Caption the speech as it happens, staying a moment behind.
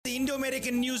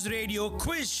Indo-American News Radio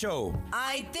quiz show.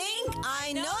 I think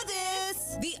I know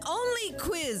this. The only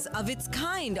quiz of its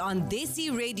kind on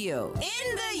Desi radio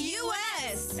in the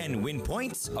U.S. And win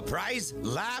points, a prize,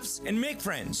 laughs, and make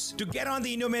friends. To get on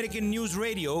the Indo-American News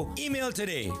Radio, email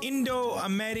today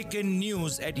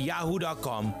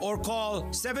indoamericannews@yahoo.com or call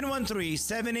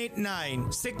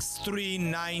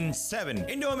 713-789-6397.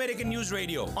 Indo-American News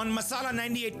Radio on Masala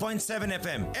 98.7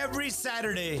 FM every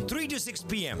Saturday 3 to 6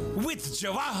 p.m. with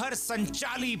Jawahar,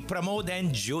 Sanchali, Pramod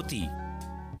and Jyoti.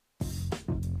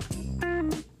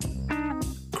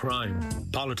 Crime,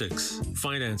 politics,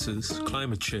 finances,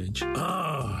 climate change.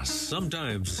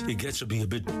 Sometimes it gets to be a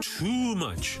bit too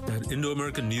much. At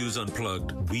Indo-American News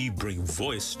Unplugged, we bring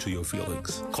voice to your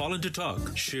feelings. Call in to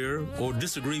talk, share, or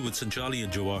disagree with Sanchali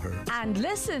and Jawahar. And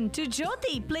listen to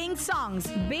Jyoti playing songs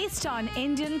based on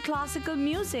Indian classical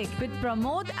music with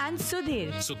Pramod and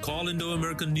Sudhir. So call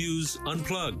Indo-American News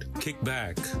Unplugged. Kick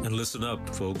back and listen up,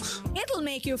 folks. It'll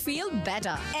make you feel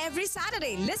better. Every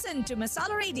Saturday, listen to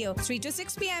Masala Radio, 3 to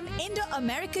 6 p.m.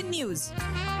 Indo-American News.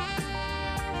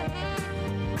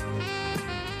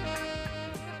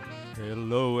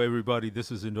 Hello, everybody.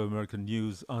 This is Indo-American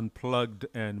News Unplugged,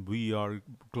 and we are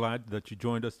glad that you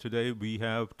joined us today. We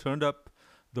have turned up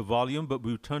the volume, but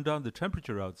we've turned down the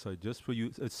temperature outside just for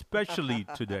you, especially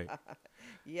today.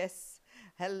 Yes.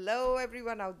 Hello,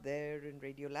 everyone out there in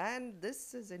Radio Land.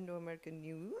 This is Indo-American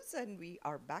News, and we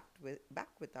are back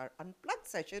with our Unplugged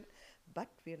session. But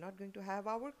we are not going to have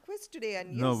our quiz today.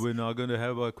 And No, we're not going to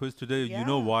have our quiz today. Yeah. You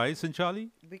know why, Sanchali?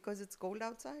 Because it's cold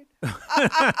outside.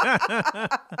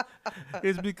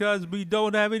 It's because we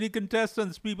don't have any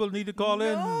contestants. People need to call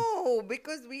in. No,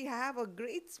 because we have a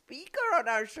great speaker on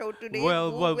our show today who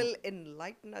will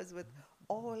enlighten us with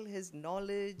all his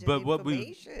knowledge and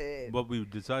information. What we've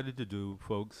decided to do,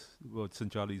 folks, what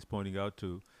Sanchali is pointing out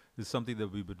to, is something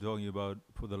that we've been talking about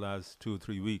for the last 2 or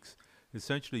 3 weeks.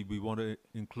 Essentially, we want to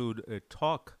include a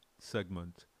talk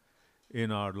segment in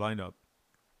our lineup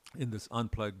in this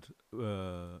Unplugged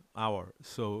hour.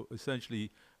 So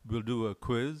essentially, we'll do a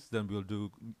quiz, then we'll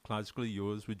do Classically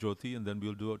Yours with Jyoti, and then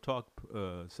we'll do a talk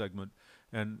segment.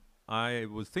 And I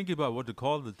was thinking about what to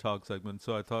call the talk segment,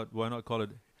 so I thought, why not call it,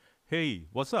 Hey,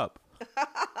 What's Up?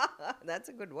 That's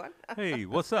a good one. Hey,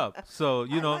 what's up? So,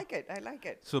 I like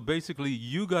it. So basically,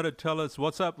 you got to tell us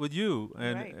what's up with you.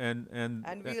 And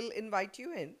we'll invite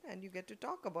you in, and you get to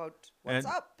talk about what's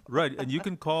up. Right, and you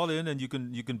can call in, and you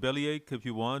can bellyache if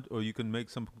you want, or you can make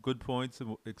some good points,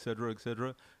 et cetera, et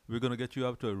cetera. We're going to get you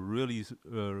up to a really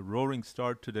roaring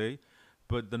start today.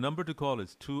 But the number to call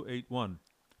is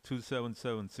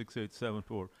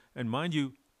 281-277-6874. And mind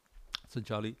you,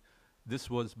 Sanchali, this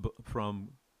was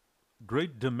from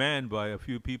great demand by a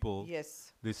few people.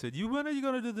 Yes. They said, when are you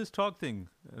going to do this talk thing?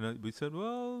 And we said,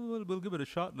 well, we'll give it a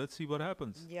shot. Let's see what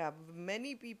happens. Yeah,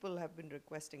 many people have been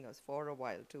requesting us for a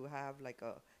while to have like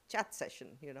a chat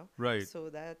session, Right. So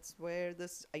that's where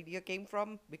this idea came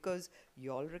from, because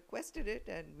you all requested it,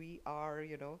 and we are,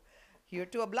 here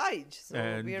to oblige.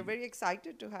 So we are very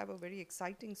excited to have a very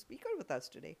exciting speaker with us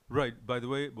today. Right. By the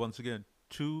way, once again,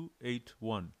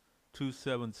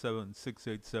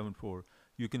 281-277-6874.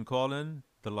 You can call in.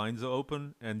 The lines are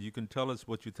open, and you can tell us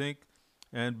what you think.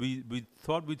 And we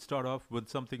thought we'd start off with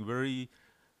something very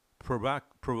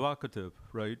provocative,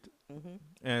 right? Mm-hmm.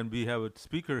 And we have a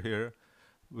speaker here.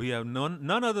 We have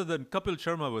none other than Kapil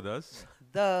Sharma with us.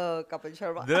 The Kapil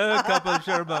Sharma. The Kapil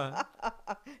Sharma.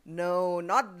 No,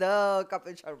 not the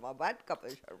Kapil Sharma, but Kapil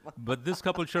Sharma. But this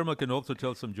Kapil Sharma can also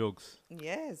tell some jokes.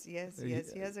 Yes. He has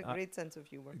a great sense of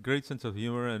humor. Great sense of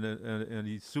humor, and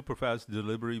he's super fast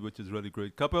delivery, which is really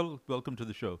great. Kapil, welcome to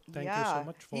the show. Thank you so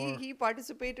much for... He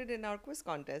participated in our quiz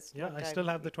contest. Yeah, I still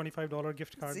have the $25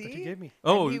 gift card that he gave me.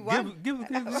 Oh, give.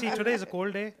 See, today is a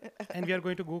cold day, and we are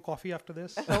going to go coffee after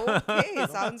this. Okay,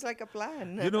 sounds like a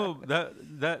plan.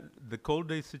 that the cold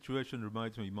day situation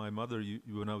reminds me. My mother,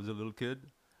 when I was a little kid,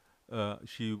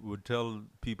 she would tell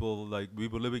people, like, we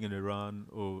were living in Iran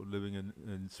or living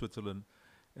in Switzerland,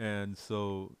 and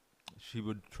so she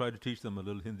would try to teach them a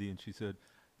little Hindi, and she said,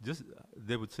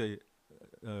 they would say,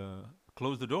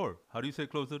 close the door. How do you say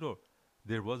close the door?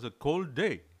 There was a cold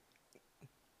day,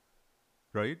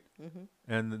 right? Mm-hmm.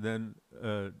 And then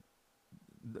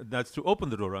that's to open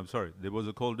the door. I'm sorry. There was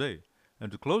a cold day.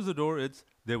 And to close the door, it's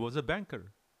there was a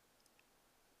banker.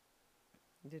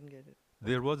 Didn't get it.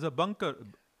 There was a bunker.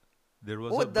 There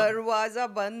was darwaza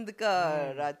band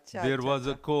kar. Achha, there was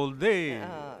a cold day.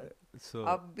 So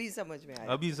अब भी समझ में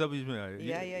आया.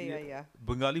 Yeah.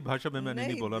 Bengali भाषा में मैंने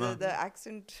नहीं बोला ना. The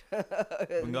accent.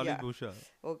 Bengali भाषा.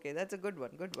 Okay, that's a good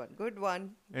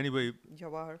one. Anyway,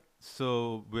 Jawahar.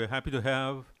 So we're happy to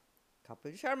have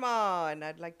Kapil Sharma. And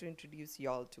I'd like to introduce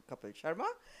y'all to Kapil Sharma.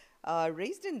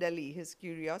 Raised in Delhi, his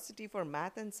curiosity for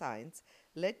math and science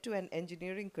led to an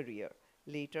engineering career.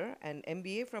 Later, an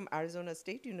MBA from Arizona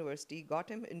State University got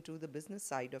him into the business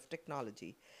side of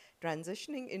technology,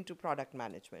 transitioning into product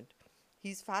management.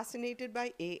 He's fascinated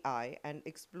by AI and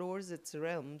explores its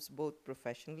realms both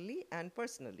professionally and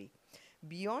personally.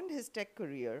 Beyond his tech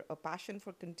career, a passion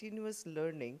for continuous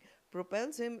learning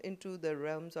propels him into the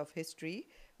realms of history,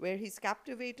 where he's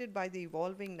captivated by the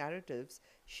evolving narratives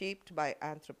shaped by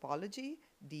anthropology,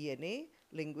 DNA,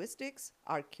 linguistics,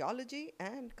 archaeology,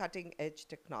 and cutting edge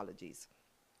technologies.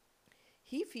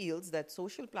 He feels that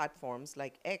social platforms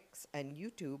like X and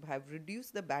YouTube have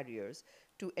reduced the barriers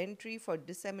to entry for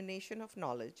dissemination of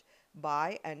knowledge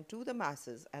by and to the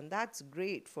masses, and that's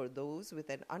great for those with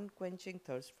an unquenching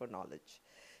thirst for knowledge.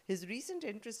 His recent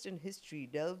interest in history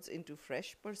delves into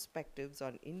fresh perspectives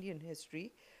on Indian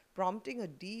history, prompting a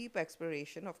deep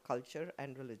exploration of culture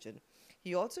and religion.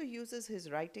 He also uses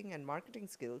his writing and marketing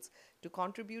skills to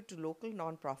contribute to local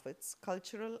nonprofits,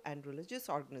 cultural and religious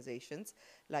organizations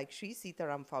like Sri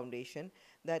Ram Foundation,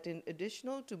 that in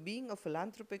addition to being a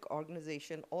philanthropic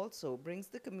organization also brings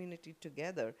the community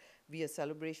together via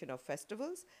celebration of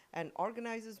festivals and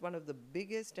organizes one of the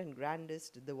biggest and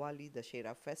grandest Diwali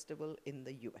Dashera festival in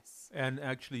the US. And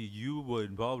actually, you were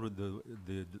involved with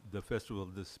the festival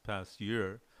this past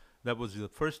year. That was the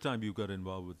first time you got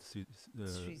involved with Sri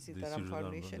the Ram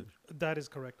Foundation. That is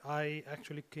correct. I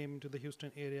actually came to the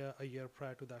Houston area a year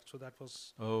prior to that. So that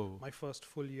was my first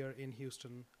full year in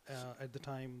Houston at the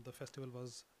time the festival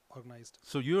was organized.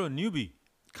 So you're a newbie.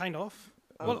 Kind of.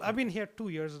 Well, I've been here 2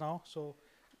 years now, so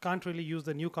can't really use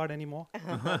the new card anymore.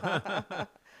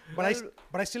 But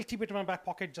I still keep it in my back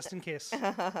pocket just in case.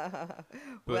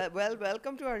 Well,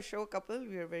 welcome to our show, Kapil.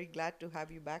 We are very glad to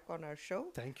have you back on our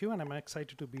show. Thank you, and I'm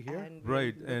excited to be here. And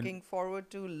we're looking forward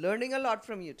to learning a lot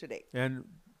from you today. And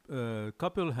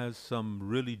Kapil has some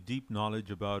really deep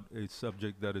knowledge about a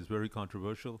subject that is very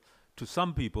controversial to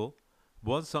some people,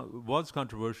 was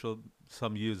controversial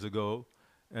some years ago,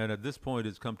 and at this point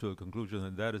it's come to a conclusion,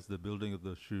 and that is the building of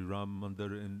the Sri Ram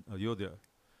Mandir in Ayodhya.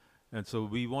 And so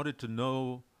we wanted to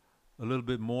know a little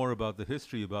bit more about the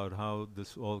history, about how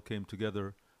this all came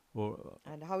together,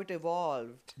 and how it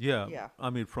evolved. Yeah. I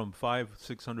mean, from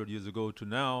 500-600 years ago to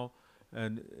now,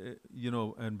 and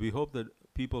and we hope that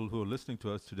people who are listening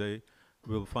to us today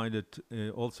will find it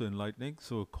also enlightening.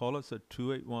 So call us at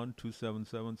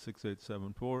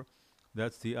 281-277-6874.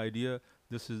 That's the idea.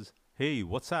 This is Hey,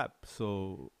 what's up?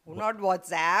 So not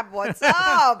WhatsApp. What's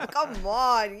up? Come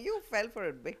on, you fell for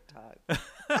a big time.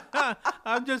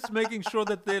 I'm just making sure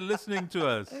that they're listening to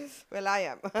us. Well, I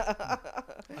am.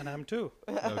 And I'm too.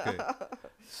 Okay.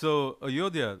 So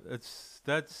Ayodhya,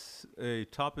 that's a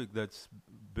topic that's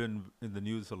been in the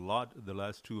news a lot the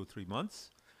last 2 or 3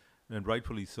 months, and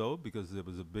rightfully so, because there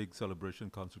was a big celebration,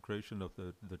 consecration of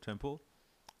the temple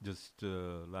just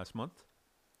last month.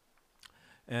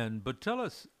 But tell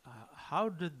us, how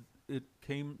did it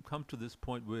come to this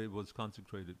point where it was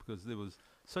consecrated? Because there was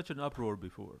such an uproar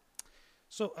before.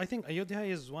 So I think Ayodhya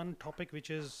is one topic which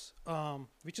is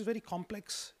very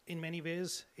complex in many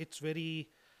ways. It's very,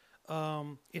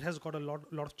 it has got a lot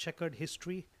of checkered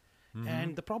history. Mm-hmm.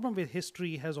 And the problem with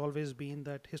history has always been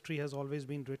that history has always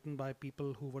been written by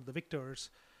people who were the victors.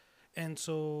 And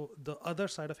so the other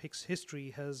side of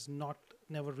history has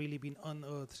never really been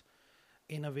unearthed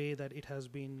in a way that it has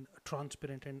been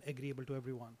transparent and agreeable to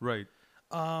everyone. Right.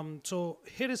 So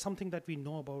here is something that we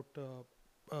know about the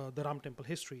Ram Temple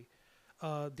history.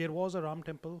 There was a Ram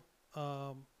Temple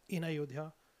in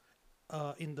Ayodhya,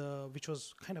 which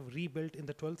was kind of rebuilt in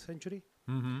the 12th century.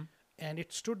 Mm-hmm. And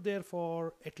it stood there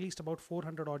for at least about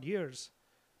 400 odd years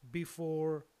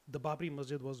before the Babri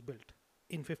Masjid was built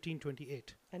in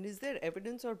 1528. And is there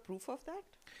evidence or proof of that?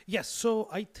 Yes. So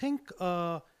I think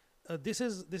this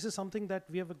is something that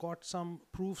we have got some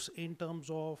proofs in terms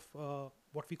of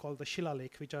what we call the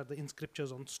Shillalekh, which are the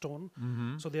inscriptures on stone.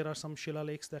 Mm-hmm. So there are some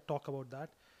Shillaleks that talk about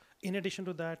that. In addition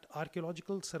to that,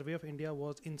 Archaeological Survey of India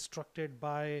was instructed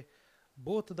by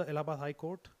both the Allahabad High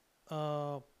Court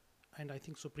and I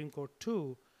think Supreme Court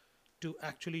too, to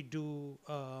actually do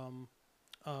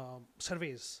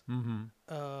surveys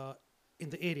in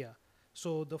the area.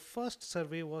 So the first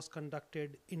survey was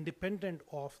conducted independent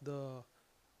of the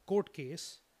court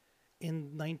case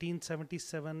in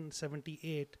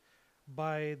 1977-78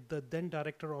 by the then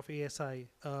director of ASI,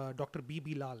 Dr.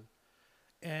 B.B. Lal.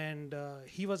 And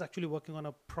he was actually working on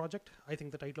a project. I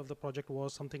think the title of the project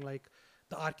was something like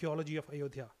The Archaeology of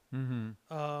Ayodhya. Mm-hmm.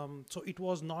 So it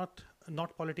was not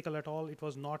political at all. It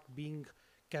was not being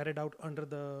carried out under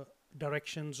the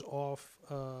directions of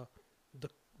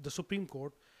the Supreme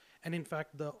Court, and in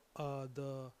fact,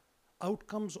 the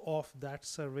outcomes of that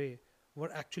survey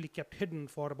were actually kept hidden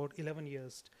for about 11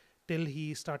 years till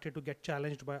he started to get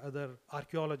challenged by other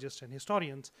archaeologists and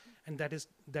historians, and that is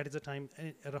the time,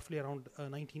 roughly around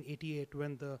 1988,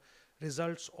 when the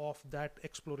results of that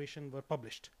exploration were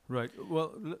published. Right.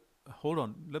 Well, hold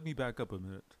on. Let me back up a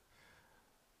minute.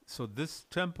 So this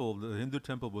temple, the Hindu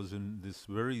temple, was in this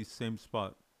very same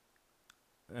spot,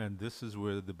 and this is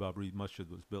where the Babri Masjid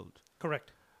was built.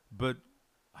 Correct. But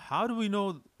how do we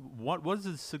know what is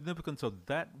the significance of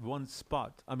that one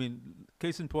spot? I mean,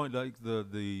 case in point, like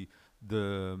the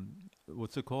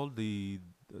what's it called, the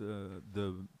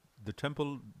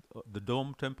temple, the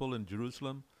Dome Temple in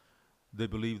Jerusalem. They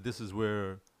believe this is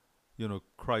where,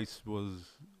 Christ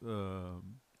was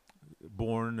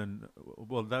born, and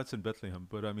well, that's in Bethlehem.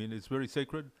 But I mean, it's very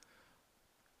sacred.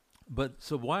 But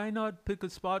so why not pick a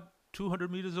spot 200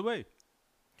 meters away?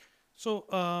 So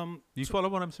you follow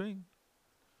what I'm saying?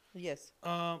 Yes.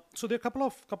 So there are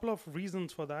a couple of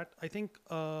reasons for that. I think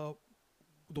the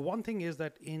one thing is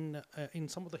that in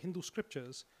some of the Hindu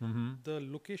scriptures, the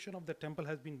location of the temple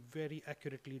has been very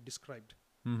accurately described.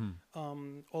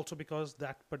 Also because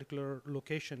that particular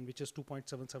location, which is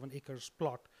 2.77 acres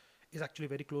plot, is actually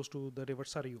very close to the river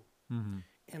Sarayu.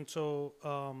 And so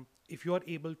if you are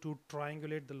able to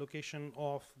triangulate the location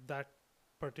of that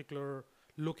particular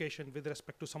location with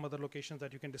respect to some other locations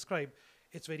that you can describe,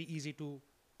 it's very easy to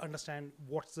understand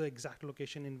what's the exact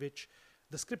location in which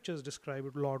the scriptures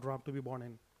describe Lord Ram to be born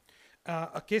in.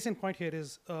 A case in point here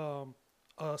is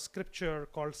a scripture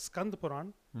called Skand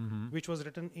Puran, which was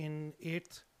written in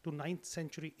 8th to 9th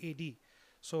century AD.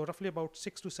 So roughly about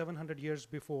 600 to 700 years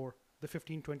before the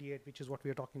 1528, which is what we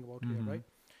are talking about here,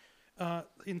 right?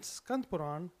 In Skand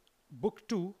Puran, book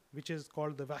 2, which is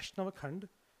called the Vaishnava Khand,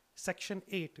 section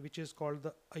 8, which is called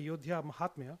the Ayodhya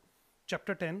Mahatmya,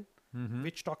 chapter 10,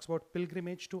 which talks about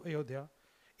pilgrimage to Ayodhya.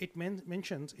 It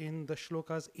mentions in the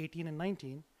shlokas 18 and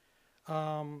 19,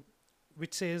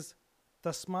 which says,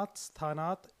 Tasmat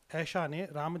sthanat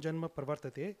aishane Ram janma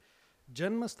pravartate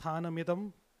janma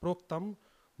sthanamidam proktam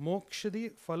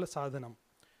mokshadi fal sadhanam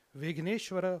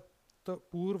Vigneshwara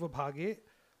purva bhage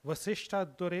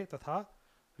vasishta dure tatha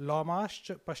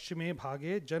laumascha paschime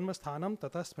bhage janma sthanam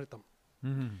tata smritam.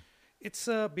 It's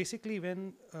basically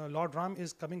when Lord Ram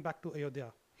is coming back to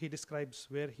Ayodhya, he describes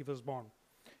where he was born.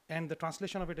 And the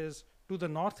translation of it is, to the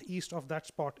northeast of that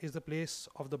spot is the place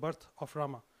of the birth of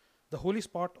Rama. The holy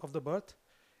spot of the birth,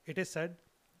 it is said,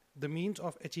 the means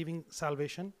of achieving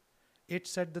salvation. It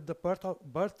said that the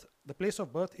place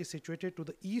of birth is situated to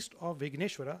the east of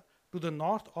Vigneshwara, to the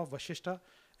north of Vashishta,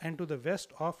 and to the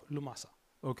west of Lumasa.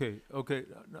 Okay.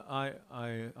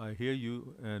 I hear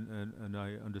you, and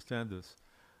I understand this.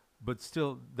 But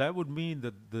still, that would mean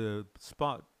that the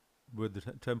spot where the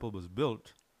temple was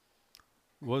built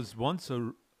was once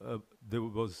there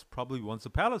was probably once a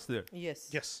palace there.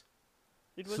 Yes.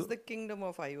 It was the kingdom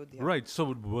of Ayodhya. Right.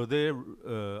 So were there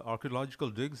archaeological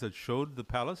digs that showed the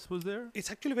palace was there?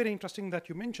 It's actually very interesting that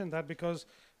you mentioned that, because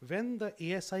when the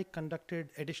ASI conducted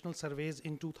additional surveys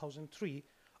in 2003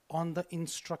 on the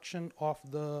instruction of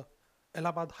the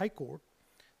Allahabad High Court,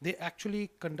 they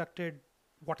actually conducted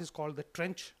what is called the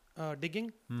trench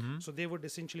digging. So they would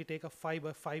essentially take a 5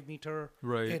 by 5 meter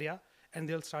area, and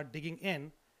they'll start digging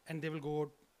in, and they will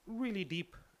go really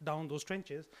deep down those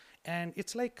trenches. And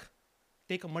it's like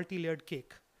take a multi-layered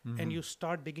cake, and you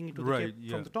start digging into the cake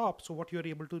from the top. So what you're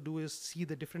able to do is see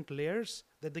the different layers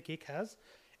that the cake has,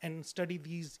 and study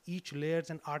each layers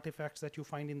and artifacts that you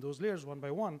find in those layers one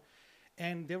by one.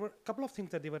 And there were a couple of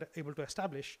things that they were able to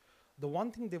establish. The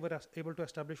one thing they were able to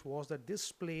establish was that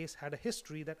this place had a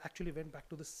history that actually went back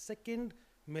to the 2nd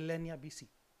millennia BC.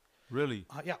 Really?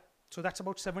 Yeah. So that's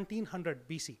about 1700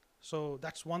 BC. So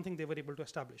that's one thing they were able to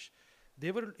establish.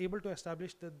 They were able to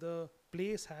establish that the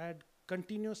place had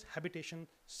continuous habitation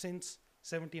since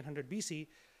 1700 BC.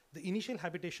 The initial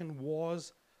habitation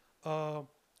was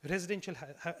residential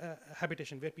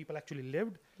habitation where people actually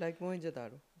lived. Like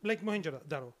Mohenjo-daro. Like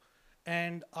Mohenjo-daro.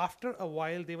 And after a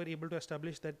while, they were able to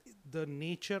establish that the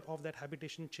nature of that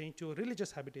habitation changed to a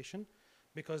religious habitation,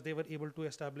 because they were able to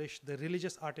establish the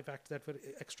religious artifacts that were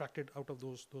extracted out of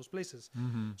those places.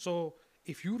 So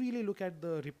if you really look at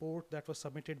the report that was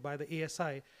submitted by the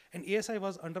ASI, and ASI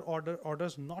was under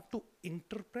orders not to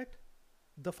interpret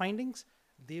the findings,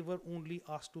 they were only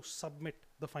asked to submit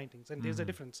the findings. And there's a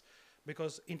difference,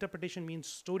 because interpretation means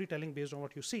storytelling based on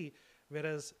what you see,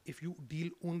 whereas if you deal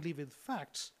only with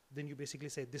facts, then you basically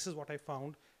say, this is what I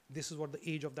found, this is what the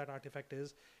age of that artifact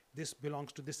is, this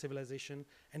belongs to this civilization,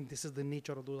 and this is the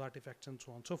nature of those artifacts, and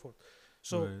so on and so forth.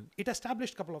 So it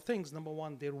established a couple of things. Number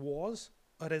one, there was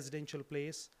a residential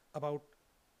place about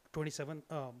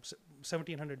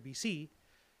 1700 BC,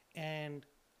 and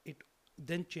it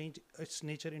then changed its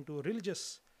nature into a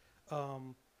religious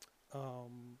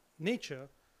nature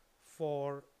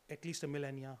for at least a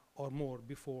millennia or more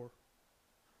before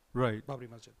Right. Babri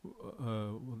Masjid.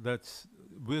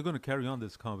 We're going to carry on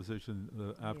this conversation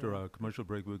after our commercial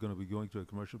break. We're going to be going to a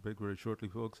commercial break very shortly,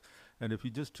 folks. And if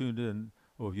you just tuned in,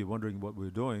 or if you're wondering what we're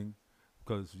doing,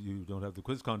 because you don't have the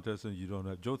quiz contest and you don't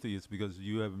have Jyoti, it's because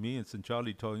you have me and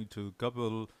Sanchali talking to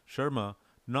Kapil Sharma,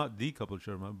 not the Kapil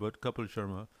Sharma, but Kapil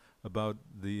Sharma, about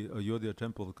the Ayodhya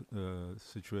Temple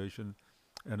situation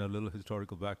and a little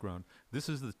historical background. This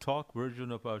is the talk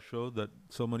version of our show that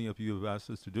so many of you have asked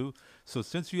us to do. So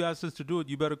since you asked us to do it,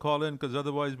 you better call in, because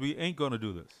otherwise we ain't going to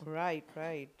do this. Right,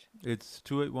 right. It's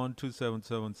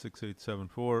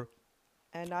 281-277-6874.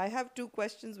 And I have two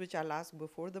questions which I'll ask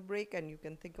before the break, and you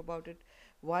can think about it.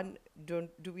 One, do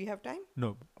we have time?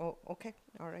 No. Oh, okay.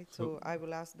 All right. So I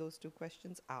will ask those two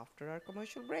questions after our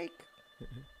commercial break.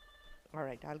 All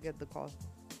right. I'll get the call.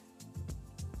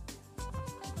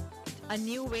 A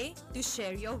new way to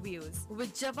share your views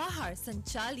with Jawahar,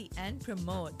 Sanchali and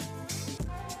Pramod.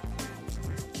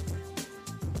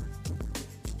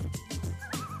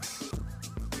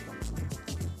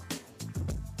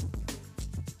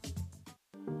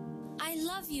 I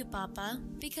love you, Papa,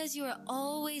 because you are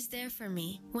always there for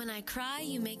me. When I cry,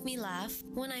 you make me laugh.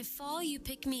 When I fall, you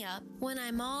pick me up. When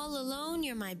I'm all alone,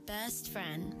 you're my best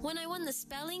friend. When I won the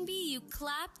spelling bee, you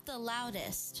clapped the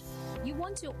loudest. You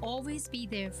want to always be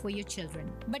there for your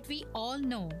children, but we all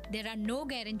know there are no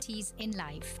guarantees in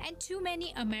life, and too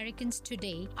many Americans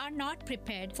today are not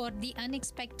prepared for the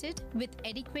unexpected with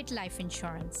adequate life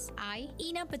insurance. I,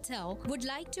 Ina Patel, would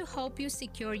like to help you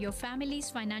secure your family's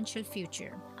financial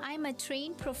future. I'm a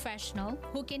trained professional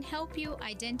who can help you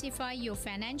identify your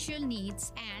financial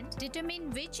needs and determine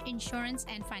which insurance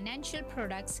and financial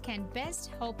products can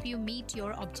best help you meet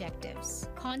your objectives.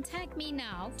 Contact me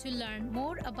now to learn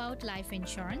more about life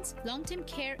insurance, long-term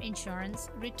care insurance,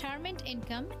 retirement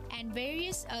income, and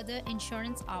various other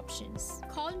insurance options.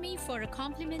 Call me for a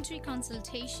complimentary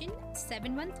consultation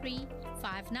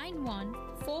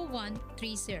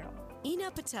 713-591-4130.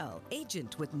 Ina Patel,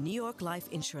 agent with New York Life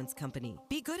Insurance Company.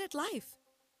 Be good at life.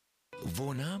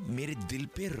 वो ना मेरे दिल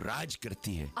पे राज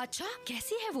करती है। अच्छा,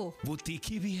 कैसी है वो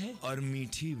तीखी भी है और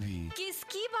मीठी भी।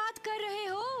 किसकी बात कर रहे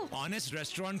हो? ऑनेस्ट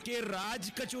रेस्टोरेंट के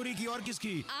राज कचौरी की। और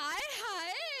किसकी? आय हाय।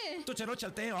 तो चलो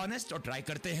चलते हैं ऑनेस्ट और ट्राई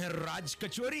करते हैं राज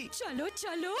कचौरी। चलो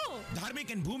चलो।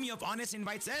 Dharmik and Bhumi of Honest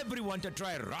invites everyone to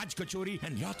try Raj Kachori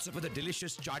and lots of other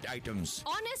delicious chaat items.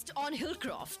 Honest on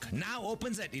Hillcroft. Now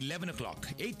opens at 11 o'clock.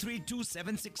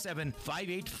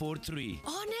 832-767-5843.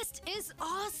 Honest is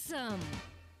awesome.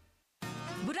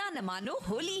 बुरा न मानो,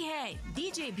 होली है,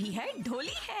 डीजे भी है,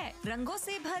 ढोली है, रंगों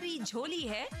से भरी झोली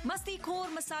है, मस्ती खोर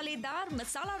मसालेदार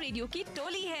मसाला रेडियो की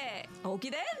टोली है। ओके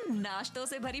देन, नाश्तों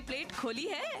से भरी प्लेट खोली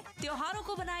है, त्योहारों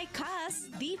को बनाए खास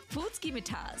दीप फूड्स की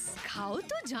मिठास। खाओ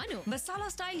तो जानो, मसाला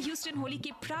स्टाइल ह्यूस्टन होली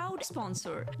के प्राउड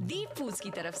स्पॉन्सर दीप फूड्स की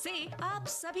तरफ से आप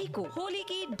सभी को होली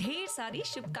की ढेर सारी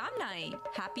शुभकामनाएं।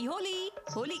 हैप्पी होली,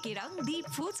 होली के रंग दीप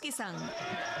फूड्स के संग।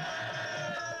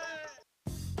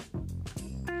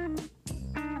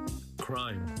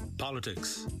 Crime, politics,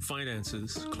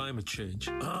 finances, climate change.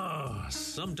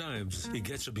 Sometimes it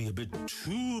gets to be a bit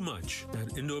too much.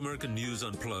 At Indo-American News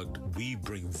Unplugged, we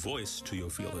bring voice to your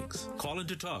feelings. Call in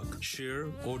to talk, share,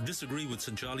 or disagree with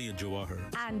Sanchali and Jawahar.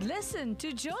 And listen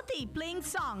to Jyoti playing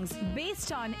songs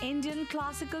based on Indian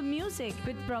classical music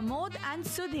with Pramod and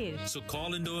Sudhir. So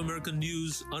call Indo-American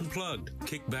News Unplugged.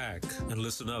 Kick back and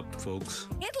listen up, folks.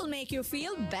 It'll make you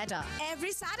feel better.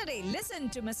 Every Saturday, listen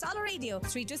to Masala Radio,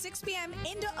 3 to 6 p.m.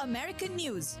 Indo-American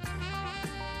News.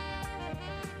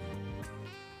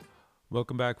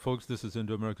 Welcome back, folks. This is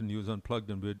Indo-American News Unplugged,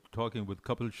 and we're talking with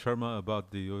Kapil Sharma about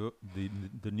the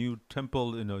new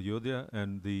temple in Ayodhya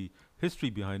and the history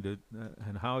behind it,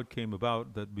 and how it came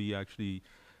about that we actually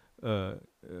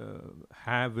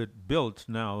have it built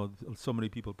now. So many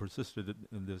people persisted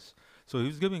in this. So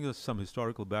he's giving us some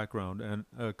historical background, and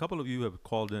a couple of you have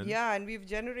called in. Yeah, and we've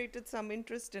generated some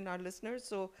interest in our listeners.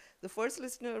 So the first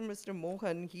listener, Mr.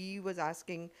 Mohan, he was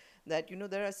asking that,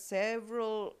 there are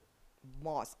several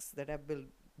mosques that have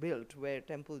built where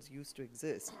temples used to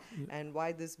exist. Yeah. And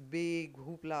why this big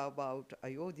hoopla about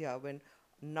Ayodhya when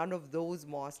none of those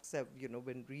mosques have,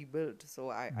 been rebuilt. So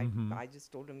I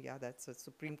just told him, yeah, that's a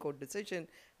Supreme Court decision,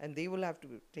 and they will have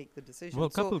to take the decision.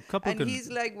 Well, he's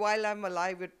like, while I'm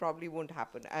alive, it probably won't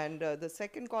happen. And the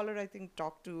second caller, I think,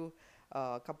 talked to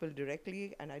Kapil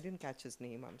directly, and I didn't catch his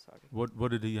name. I'm sorry.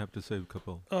 What did he have to say,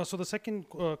 Kapil? So the second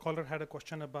caller had a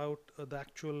question about the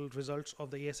actual results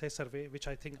of the ASI survey, which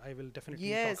I think I will definitely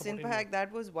Yes, talk about in fact,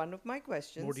 that was one of my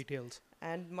questions. more details.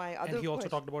 And my other And he also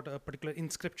question- talked about a particular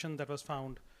inscription that was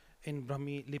found in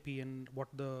Brahmi Lipi and what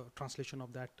the translation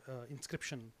of that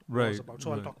inscription was about.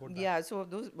 So I'll talk about that. Yeah, so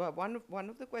those one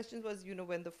of the questions was,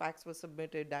 when the facts were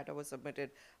submitted, data was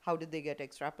submitted, how did they get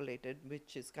extrapolated,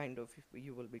 which is kind of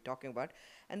you will be talking about.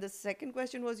 And the second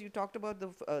question was, you talked about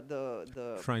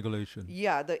the Triangulation.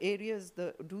 Yeah, the areas.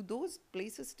 Do those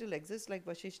places still exist, like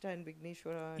Vashishta and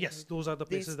Vigneshwara? Yes, those are the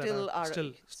They places that still are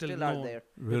still are known there.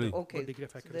 Really? with a Okay. degree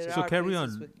of So accuracy. there So are carry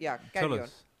places on. with- yeah, Tell carry on.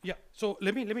 us. Yeah. So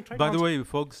let me try. By to the answer- way,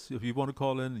 folks, if you want to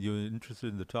call in, you're interested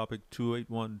in the topic,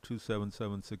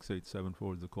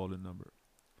 281-277-6874 is the call-in number.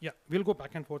 Yeah, we'll go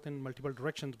back and forth in multiple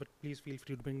directions, but please feel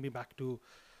free to bring me back to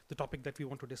the topic that we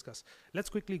want to discuss. Let's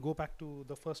quickly go back to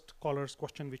the first caller's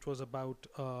question, which was about,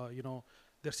 there are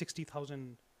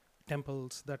 60,000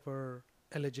 temples that were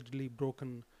allegedly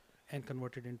broken and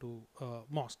converted into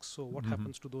mosques. So what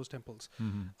happens to those temples?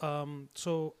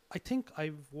 So I think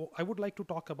I would like to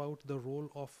talk about the role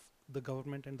of the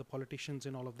government and the politicians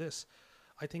in all of this.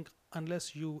 I think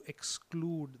unless you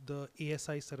exclude the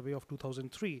ASI survey of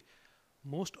 2003,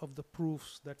 most of the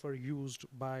proofs that were used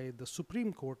by the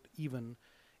Supreme Court even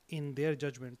in their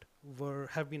judgment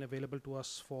have been available to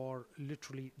us for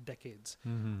literally decades.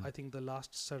 I think the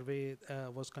last survey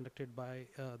was conducted by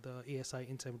the ASI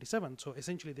in 77. So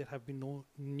essentially there have been no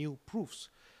new proofs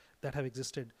that have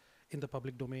existed in the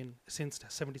public domain since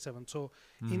 77. So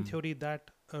in theory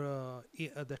that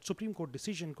that Supreme Court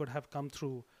decision could have come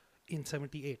through in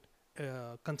 78,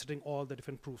 considering all the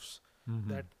different proofs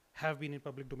that have been in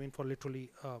public domain for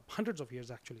literally hundreds of years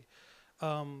actually.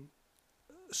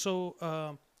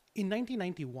 In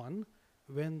 1991,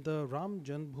 when the Ram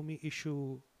Janmabhoomi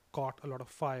issue caught a lot of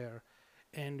fire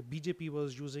and BJP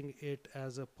was using it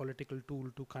as a political tool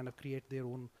to kind of create their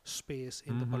own space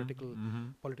in the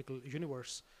political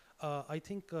universe, I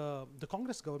think the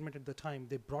Congress government at the time,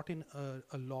 they brought in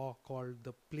a law called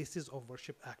the Places of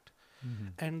Worship Act.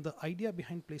 And the idea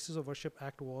behind Places of Worship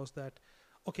Act was that,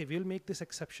 okay, we'll make this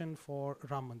exception for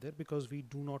Ram Mandir because we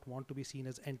do not want to be seen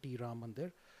as anti-Ram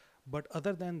Mandir. But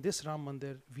other than this Ram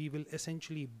Mandir, we will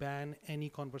essentially ban any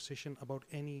conversation about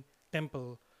any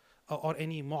temple or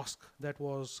any mosque that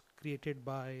was created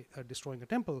by destroying a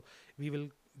temple. We will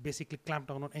basically clamp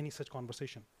down on any such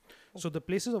conversation. So the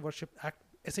Places of Worship Act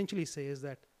essentially says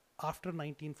that after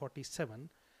 1947,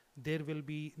 there will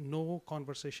be no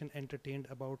conversation entertained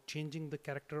about changing the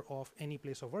character of any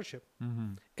place of worship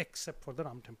except for the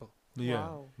Ram temple. Yeah,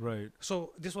 Wow. right.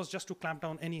 So this was just to clamp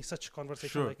down any such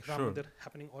conversation like Ram Mandir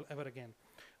happening all ever again.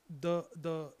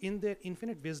 In their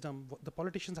infinite wisdom, the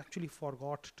politicians actually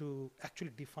forgot to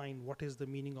actually define what is the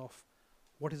meaning of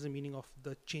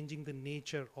the changing the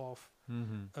nature of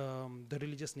the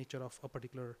religious nature of a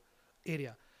particular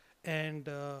area, and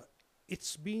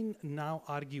it's been now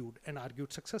argued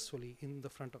successfully in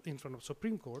front of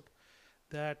Supreme Court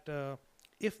that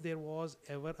if there was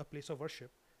ever a place of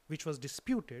worship which was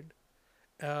disputed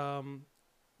in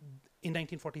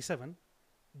 1947,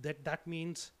 that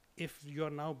means if you are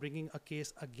now bringing a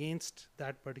case against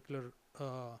that particular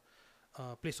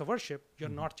place of worship, you're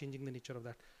not changing the nature of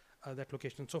that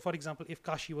location. So, for example, if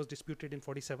Kashi was disputed in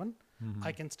 47,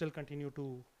 I can still continue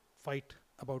to fight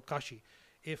about Kashi.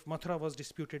 If Mathura was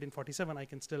disputed in 47, I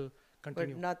can still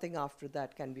continue. But nothing after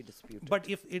that can be disputed. But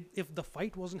if the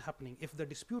fight wasn't happening, if the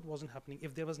dispute wasn't happening,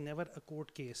 if there was never a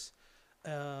court case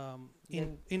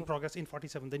in progress in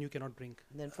 47, then you cannot bring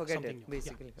then forget something it, new. Yeah.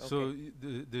 basically. Okay. So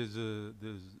there's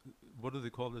what do they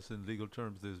call this in legal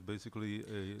terms? There's basically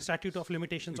a Statute of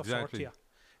limitations of Exactly. sorts. Yeah,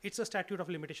 it's a statute of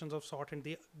limitations of sort, and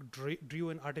they drew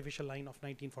an artificial line of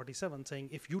 1947 saying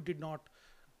if you did not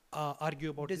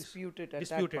argue about Disputed at that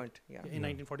disputed point. Yeah. in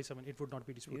 1947, it would not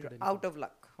be disputed You're anymore. out of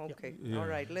luck. Okay. Yeah. All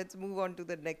right. Let's move on to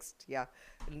the next.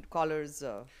 Callers.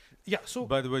 Yeah. So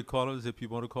By the way, callers, if you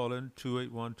want to call in,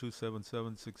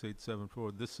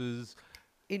 281-277-6874. This is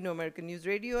Indo-American News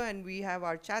Radio, and we have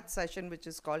our chat session, which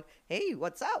is called "Hey,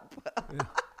 what's up?"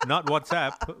 not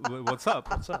WhatsApp. What's up?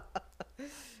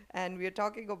 And we are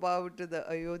talking about the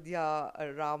Ayodhya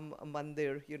Ram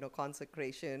Mandir,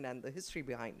 consecration and the history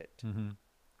behind it.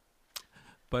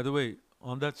 By the way,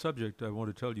 on that subject, I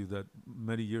want to tell you that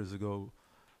many years ago,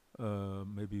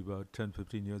 maybe about 10,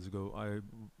 15 years ago, I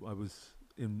was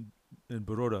in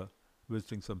Baroda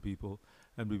visiting some people,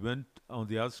 and we went on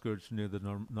the outskirts near the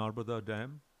Narbada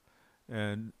Dam,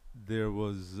 and there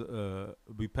was,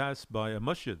 we passed by a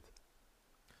masjid.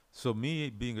 So me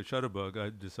being a shutterbug, I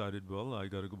decided, well, I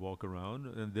got to walk around,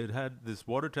 and they had this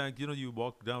water tank. You know, you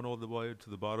walk down all the way to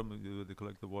the bottom, and they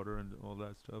collect the water and all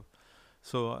that stuff.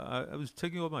 So I was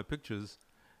taking all my pictures,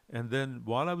 and then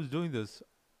while I was doing this,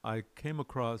 I came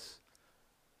across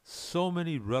so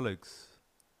many relics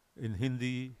in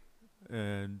Hindi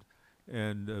and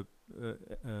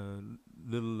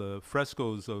little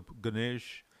frescoes of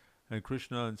Ganesh and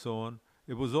Krishna and so on.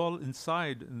 It was all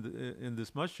inside in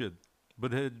this masjid,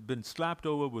 but it had been slapped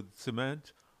over with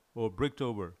cement or bricked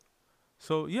over.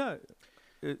 So yeah,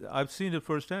 I've seen it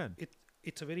firsthand.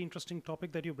 It's a very interesting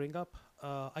topic that you bring up.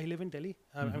 I live in Delhi.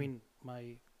 I mean,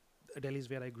 Delhi is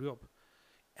where I grew up.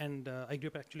 And I grew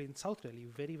up actually in South Delhi,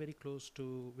 very, very close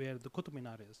to where the Qutub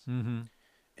Minar is.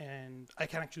 And I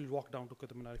can actually walk down to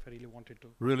Qutub Minar if I really wanted to.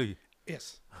 Really?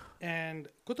 Yes. And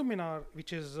Qutub Minar,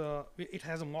 which is, it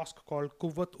has a mosque called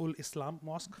Quwwat ul Islam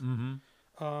Mosque.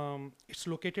 It's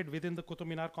located within the Qutub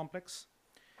Minar complex.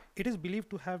 It is believed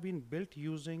to have been built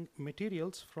using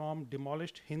materials from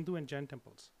demolished Hindu and Jain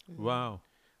temples. Wow.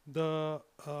 The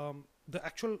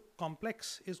actual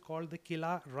complex is called the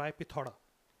Kila Rai Pithoda.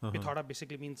 Pithoda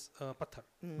basically means patthar.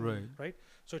 Right.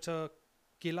 So it's a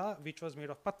kila which was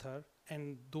made of patthar,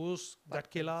 and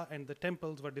that kila and the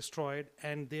temples were destroyed,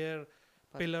 and their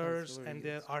pillars and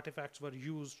their artifacts were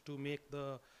used to make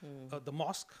the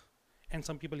mosque. And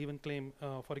some people even claim,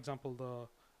 for example, the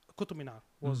Qutub Minar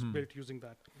was built using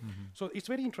that. So it's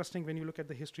very interesting when you look at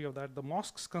the history of that. The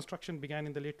mosque's construction began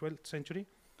in the late 12th century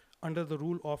under the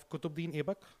rule of Qutbuddin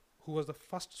Aibak, who was the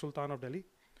first Sultan of Delhi.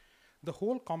 The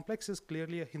whole complex is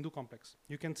clearly a Hindu complex.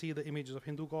 You can see the images of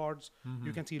Hindu gods.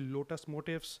 You can see lotus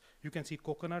motifs. You can see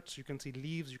coconuts. You can see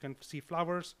leaves. You can see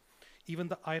flowers. Even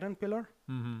the iron pillar,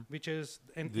 which is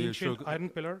an ancient iron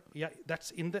pillar, that's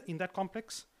in that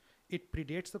complex. It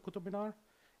predates the Qutub Minar,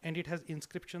 and it has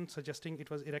inscriptions suggesting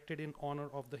it was erected in honor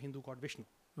of the Hindu god Vishnu.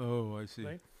 Oh, I see.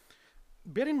 Right?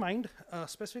 Bear in mind,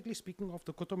 specifically speaking of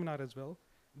the Qutub Minar as well,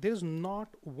 there is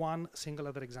not one single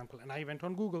other example. And I went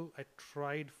on Google, I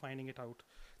tried finding it out.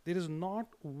 There is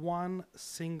not one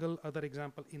single other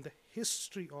example in the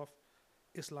history of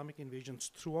Islamic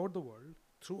invasions throughout the world,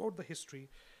 throughout the history,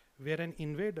 where an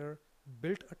invader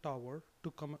built a tower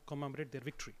to commemorate their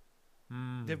victory.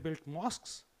 They've built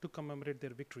mosques to commemorate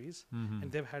their victories,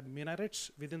 and they've had minarets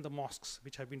within the mosques,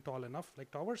 which have been tall enough,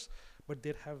 like towers. But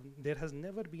there has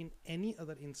never been any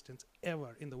other instance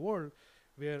ever in the world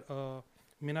where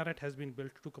minaret has been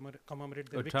built to commemorate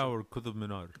their victory. A tower, Qutub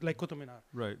Minar. Like Qutub Minar.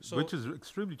 Right, so which is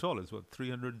extremely tall. It's what,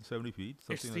 370 feet?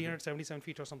 It's 377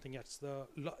 feet or something, yes.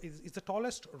 It's the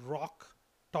tallest rock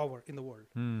tower in the world.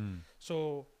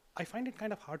 So I find it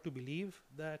kind of hard to believe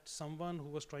that someone who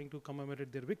was trying to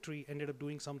commemorate their victory ended up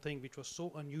doing something which was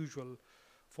so unusual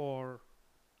for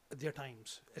their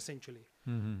times, essentially.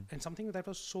 And something that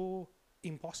was so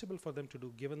impossible for them to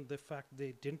do, given the fact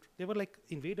they were like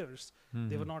invaders.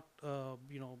 They were not,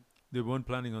 they weren't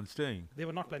planning on staying. They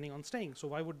were not planning on staying. So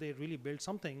why would they really build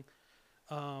something?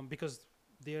 Because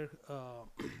their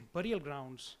burial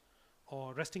grounds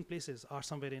or resting places are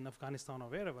somewhere in Afghanistan or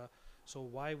wherever. So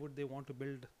why would they want to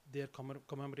build their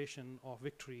commemoration of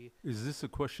victory? Is this a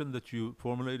question that you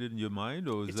formulated in your mind,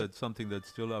 or is that something that's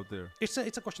still out there? It's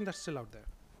a question that's still out there.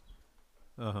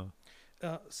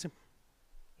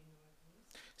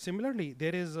 Similarly,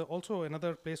 there is also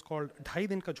another place called Dhai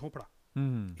Din Ka Jhopda.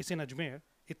 It's in Ajmer.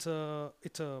 It's a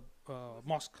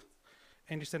mosque,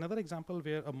 and it's another example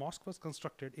where a mosque was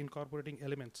constructed incorporating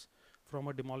elements from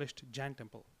a demolished Jain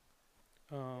temple.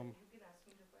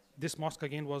 This mosque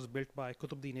again was built by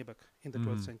Qutbuddin Aibak in the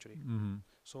 12th century.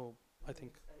 So I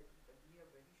think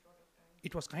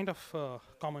it was kind of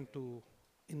common to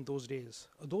in those days.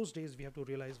 Those days, we have to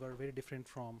realize, were very different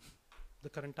from the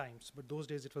current times. But those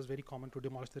days, it was very common to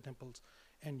demolish the temples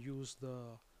and use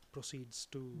the proceeds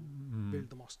to build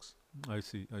the mosques. I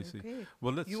see. Okay.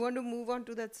 Well, you want to move on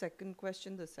to that second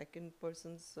question, the second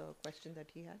person's question that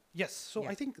he had? Yes. So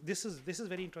I think this is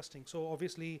very interesting. So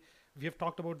obviously, we have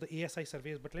talked about the ASI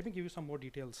surveys, but let me give you some more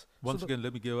details. Once again,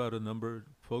 let me give out a number,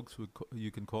 folks.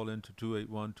 You can call in to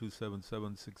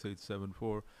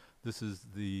 281-277-6874. This is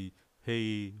the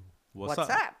Hey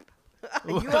Wassup.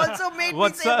 You also made me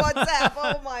say WhatsApp.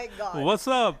 Oh my God. What's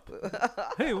up?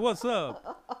 Hey, what's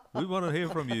up? We want to hear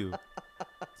from you.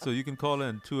 So you can call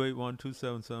in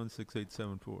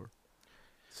 281-277-6874.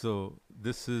 So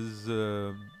this is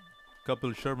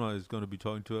Kapil Sharma is going to be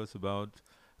talking to us about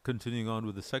continuing on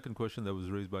with the second question that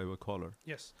was raised by a caller.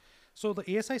 Yes. So the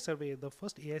ASI survey, the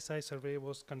first ASI survey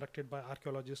was conducted by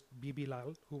archaeologist B.B.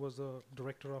 Lal, who was the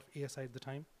director of ASI at the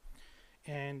time.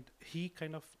 And he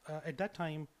kind of, at that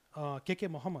time, K.K.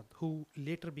 Mohammed, who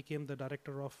later became the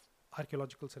director of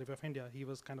Archaeological Survey of India. He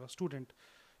was kind of a student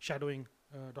shadowing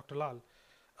Dr. Lal.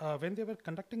 When they were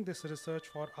conducting this research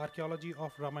for archaeology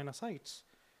of Ramayana sites,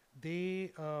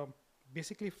 they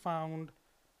basically found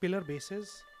pillar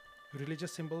bases,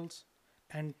 religious symbols,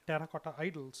 and terracotta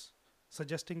idols,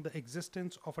 suggesting the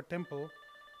existence of a temple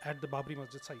at the Babri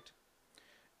Masjid site.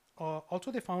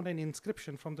 Also, they found an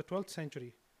inscription from the 12th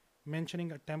century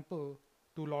mentioning a temple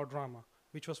to Lord Rama,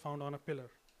 which was found on a pillar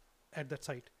at that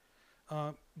site.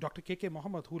 Dr. K.K.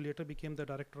 Mohammed, who later became the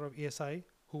director of ASI,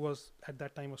 who was at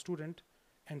that time a student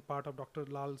and part of Dr.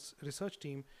 Lal's research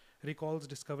team, recalls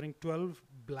discovering 12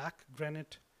 black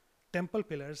granite temple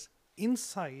pillars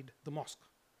inside the mosque,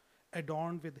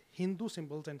 adorned with Hindu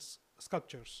symbols and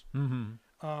sculptures.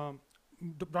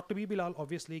 Dr. B. Bilal,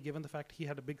 obviously, given the fact he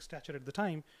had a big stature at the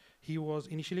time, he was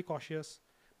initially cautious,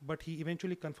 but he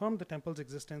eventually confirmed the temple's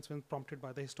existence when prompted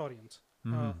by the historians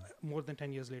more than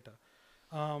 10 years later.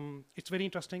 It's very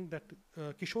interesting that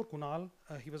Kishore Kunal,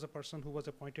 he was a person who was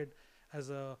appointed as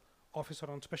a officer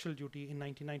on special duty in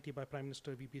 1990 by Prime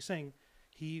Minister V.P. Singh.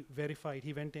 He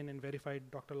went in and verified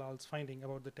Dr. Lal's finding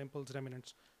about the temple's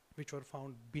remnants, which were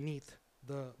found beneath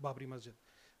the Babri Masjid.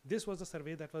 This was a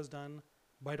survey that was done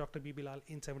by Dr. B. Bilal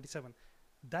in 1977.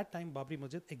 That time, Babri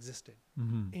Masjid existed.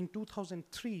 In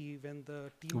 2003, when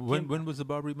the team when was the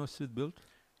Babri Masjid built?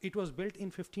 It was built in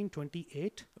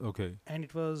 1528. Okay. And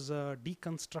it was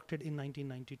deconstructed in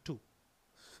 1992.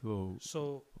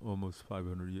 So almost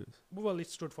 500 years. Well, it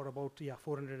stood for about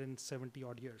 470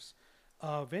 odd years.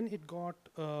 When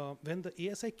the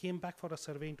ASI came back for a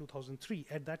survey in 2003,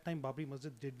 at that time Babri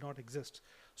Masjid did not exist.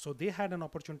 So they had an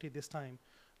opportunity this time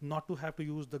not to have to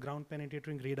use the ground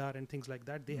penetrating radar and things like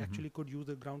that. They actually could use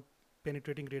the ground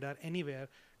penetrating radar anywhere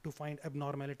to find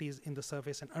abnormalities in the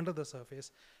surface and under the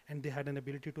surface, and they had an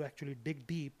ability to actually dig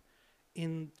deep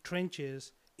in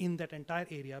trenches in that entire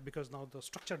area, because now the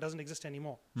structure doesn't exist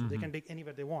anymore. So they can dig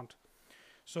anywhere they want.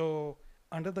 So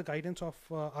under the guidance of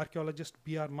archaeologist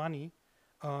B.R. Mani,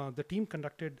 the team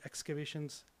conducted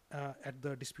excavations at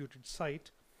the disputed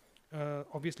site.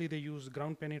 Obviously, they used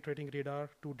ground penetrating radar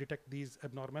to detect these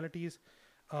abnormalities.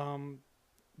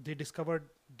 They discovered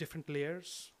different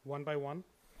layers one by one.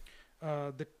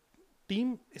 The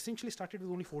team essentially started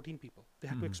with only 14 people. They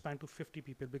had to expand to 50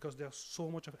 people because there's so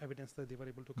much of evidence that they were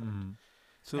able to collect.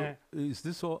 So is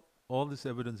this all this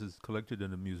evidence is collected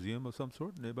in a museum of some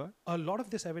sort nearby? A lot of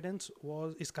this evidence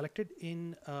is collected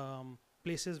in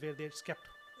places where it's kept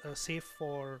safe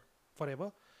for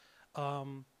forever.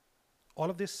 All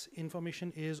of this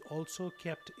information is also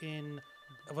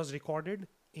was recorded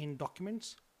in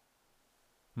documents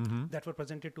that were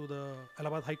presented to the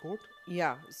Allahabad High Court.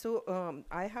 Yeah. So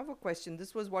I have a question.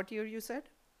 This was what year you said?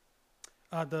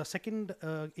 The second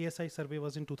ASI survey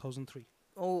was in 2003.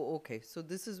 Oh, okay. So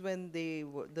this is when the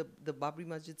Babri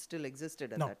Masjid still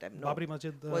existed at that time. No, Babri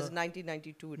Masjid was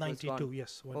 1992. 92,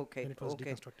 yes. When it was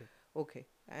deconstructed. Okay.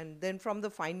 And then from the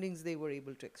findings, they were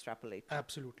able to extrapolate.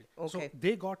 Absolutely. Okay. So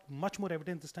they got much more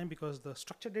evidence this time because the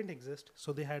structure didn't exist.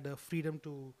 So they had freedom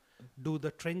to do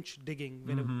the trench digging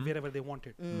wherever they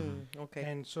wanted. Okay.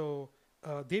 And so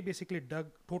they basically dug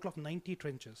a total of 90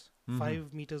 trenches,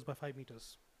 5 meters by 5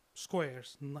 meters,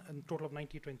 squares, a total of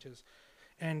 90 trenches.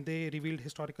 And they revealed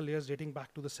historical layers dating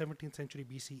back to the 17th century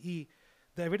BCE.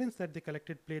 The evidence that they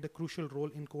collected played a crucial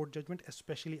role in court judgment,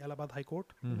 especially Allahabad High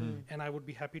Court. And I would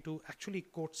be happy to actually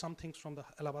quote some things from the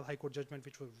Allahabad High Court judgment,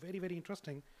 which were very, very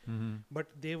interesting.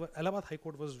 But Allahabad High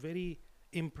Court was very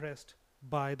impressed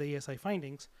by the ASI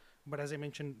findings. But as I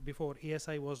mentioned before,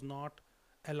 ASI was not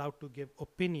allowed to give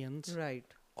opinions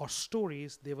or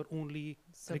stories. They were only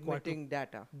submitting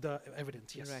data. The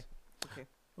evidence, yes. Right. Okay.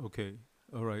 Okay.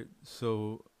 All right.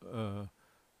 So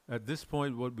at this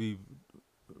point, what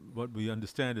we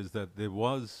understand is that there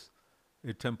was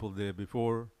a temple there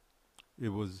before. It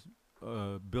was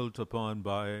built upon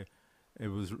by. It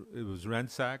was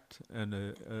ransacked, and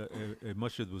a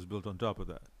masjid was built on top of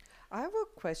that. I have a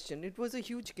question. It was a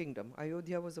huge kingdom.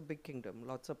 Ayodhya was a big kingdom.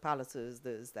 Lots of palaces,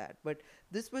 this, that. But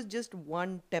this was just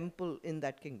one temple in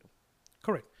that kingdom.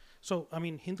 Correct. So, I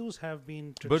mean, Hindus have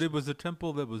been... But it was a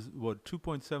temple that was,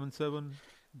 2.77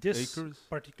 this acres?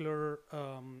 Particular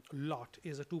lot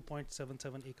is a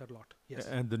 2.77 acre lot. Yes.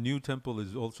 And the new temple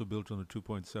is also built on a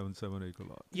 2.77 acre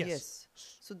lot. Yes.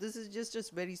 So this is just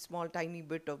a very small, tiny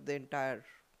bit of the entire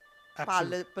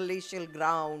palatial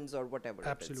grounds or whatever.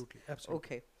 Absolutely.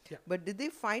 Okay. Yeah. But did they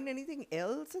find anything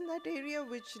else in that area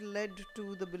which led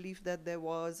to the belief that there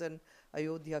was an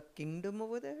Ayodhya kingdom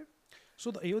over there? So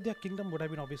the Ayodhya kingdom would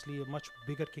have been obviously a much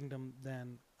bigger kingdom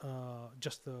than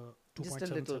just the Just a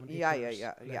little. 2.77 Yeah, acres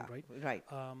yeah, land, yeah. right? Right.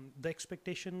 The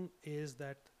expectation is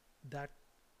that that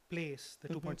place, the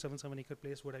 2.77 acre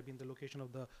place, would have been the location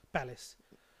of the palace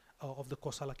of the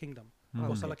Kosala kingdom.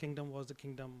 Kosala kingdom was the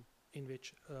kingdom in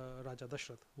which Raja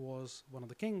Dashrath was one of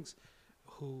the kings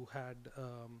who had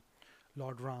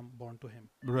Lord Ram born to him.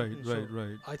 Right, So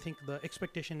right. I think the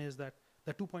expectation is that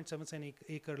the 2.77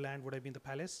 acre land would have been the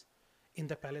palace. In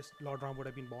the palace, Lord Ram would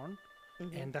have been born.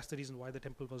 And that's the reason why the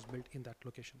temple was built in that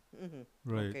location.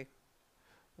 Right. Okay.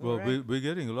 Well, Alright. we're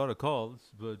getting a lot of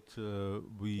calls, but Yeah,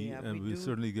 we we're do.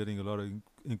 certainly getting a lot of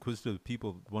inquisitive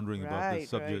people wondering about Right, this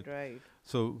subject. right.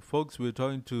 So, folks, we're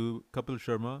talking to Kapil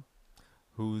Sharma,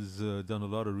 who's done a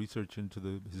lot of research into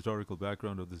the historical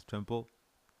background of this temple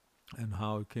and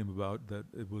how it came about that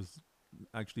it was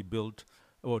actually built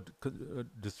or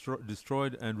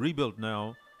destroyed and rebuilt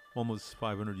now, almost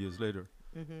 500 years later.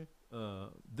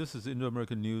 This is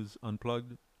Indo-American News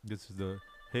Unplugged. This is the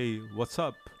Hey, What's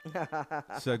Up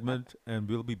segment, and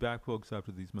we'll be back, folks,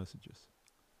 after these messages.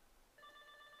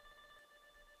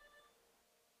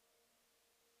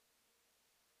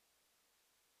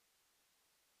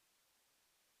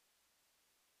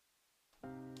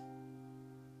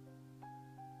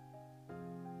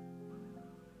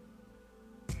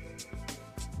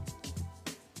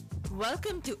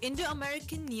 Welcome to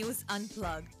Indo-American News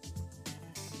Unplugged.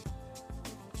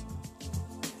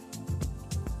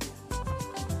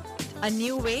 A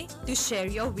new way to share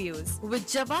your views with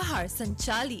Jawahar,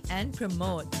 Sanchali and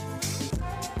Pramod.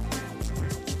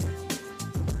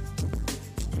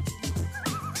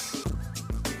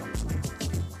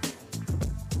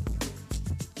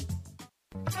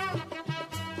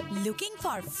 Looking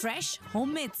for fresh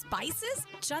homemade spices?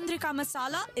 Chandrika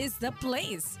Masala is the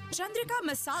place. Chandrika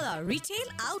Masala retail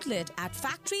outlet at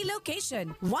factory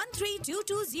location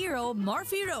 13220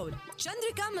 Murphy Road.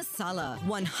 Chandrika Masala,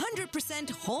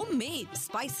 100% homemade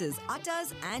spices,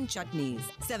 attas and chutneys.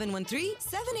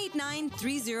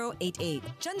 713-789-3088.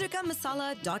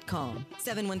 chandrikamasala.com.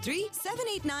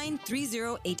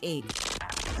 713-789-3088.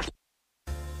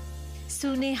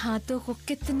 सूने हाथों को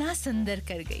कितना सुंदर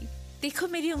कर गई। देखो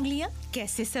मेरी उंगलियां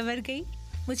कैसे संवर गई।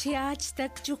 मुझे आज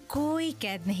तक जो कोई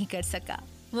कैद नहीं कर सका,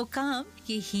 वो काम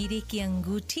ये हीरे की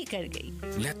अंगूठी कर गई।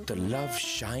 Let the love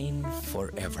shine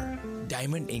forever.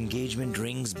 Diamond engagement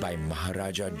rings by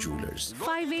Maharaja Jewelers.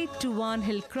 5821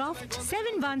 Hillcroft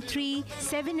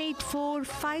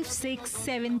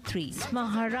 713-784-5673.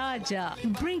 Maharaja,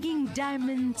 bringing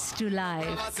diamonds to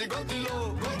life.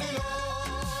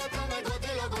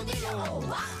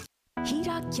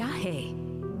 हीरा क्या है?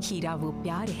 हीरा वो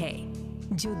प्यार है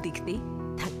जो दिखते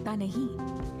थकता नहीं,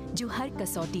 जो हर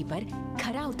कसौटी पर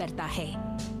खरा उतरता है।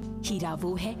 हीरा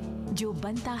वो है जो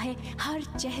बनता है हर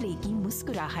चेहरे की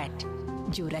मुस्कुराहट,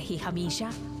 जो रहे हमेशा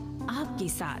आपके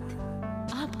साथ।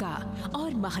 आपका और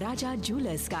महाराजा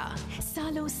ज्वेलर्स का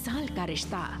सालों साल का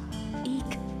रिश्ता एक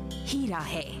हीरा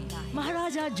है।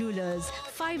 Maharaja Jewelers,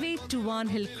 5821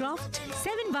 Hillcroft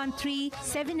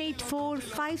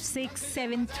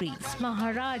 713-784-5673.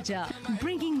 Maharaja,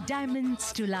 bringing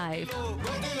diamonds to life.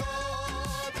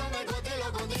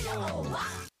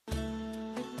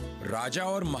 राजा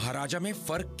और महाराजा में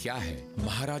फर्क क्या है?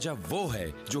 महाराजा वो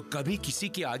है जो कभी किसी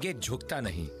के आगे झुकता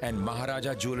नहीं, and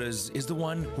Maharaja Jewelers is the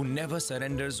one who never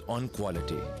surrenders on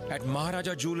quality. At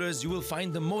Maharaja Jewelers, you will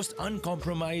find the most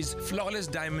uncompromised, flawless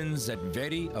diamonds at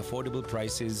very affordable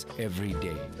prices every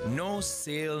day. No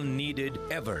sale needed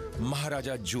ever.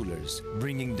 Maharaja Jewelers,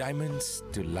 bringing diamonds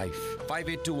to life.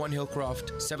 5821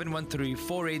 Hillcroft,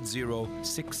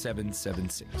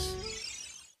 713-480-6776.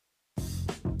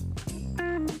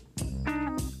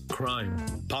 Crime,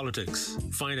 politics,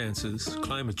 finances,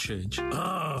 climate change.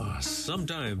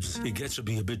 Sometimes it gets to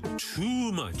be a bit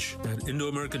too much. At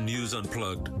Indo-American News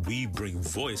Unplugged, we bring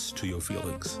voice to your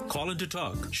feelings. Call in to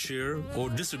talk, share, or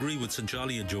disagree with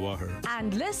Sanchali and Jawahar.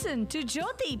 And listen to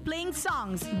Jyoti playing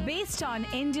songs based on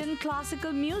Indian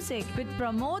classical music with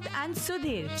Pramod and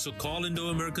Sudhir. So call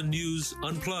Indo-American News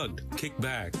Unplugged. Kick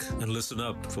back and listen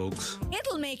up, folks.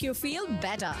 It'll make you feel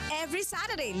better. Every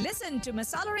Saturday, listen to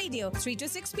Masala Radio, 3 to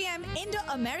 6 p.m.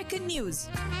 Indo-American News.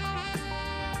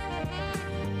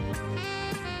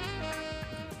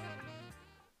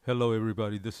 Hello,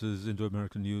 everybody. This is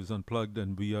Indo-American News Unplugged,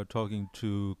 and we are talking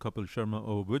to Kapil Sharma,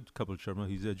 or with Kapil Sharma.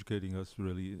 He's educating us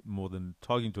really more than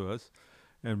talking to us,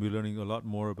 and we're learning a lot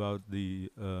more about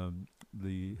the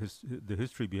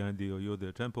history behind the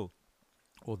Ayodhya Temple,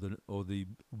 or the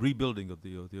rebuilding of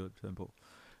the Ayodhya Temple.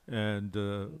 And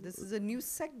this is a new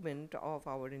segment of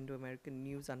our Indo-American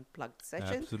News Unplugged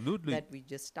session Absolutely. that we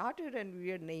just started, and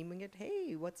we are naming it,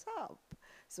 Hey, What's Up?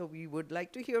 So we would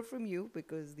like to hear from you,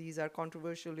 because these are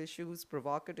controversial issues,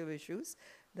 provocative issues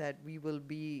that we will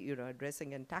be,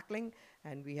 addressing and tackling.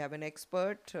 And we have an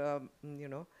expert,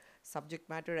 subject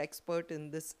matter expert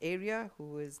in this area,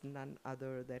 who is none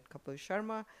other than Kapil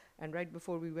Sharma. And right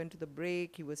before we went to the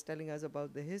break, he was telling us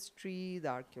about the history, the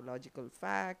archaeological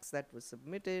facts that were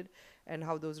submitted, and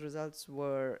how those results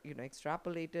were,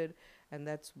 extrapolated. And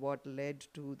that's what led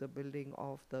to the building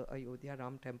of the Ayodhya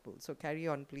Ram Temple. So carry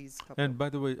on, please, Kapil. And by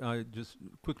the way, I just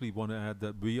quickly want to add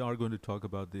that we are going to talk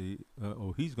about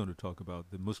or he's going to talk about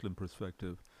the Muslim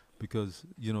perspective, because,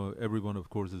 everyone, of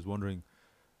course, is wondering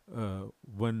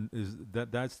when is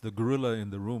that's the gorilla in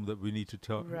the room that we need to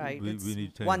talk. Right, we it's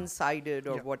need to one-sided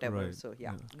or Yeah. whatever. Right. So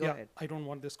Yeah. go ahead. I don't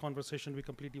want this conversation to be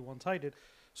completely one-sided.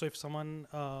 So if someone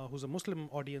who's a Muslim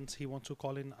audience, he wants to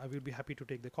call in, I will be happy to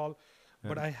take the call.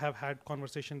 But I have had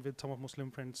conversation with some of Muslim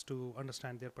friends to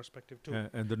understand their perspective too.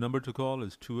 And the number to call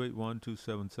is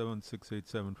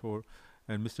 281-277-6874.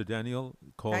 And Mr. Daniel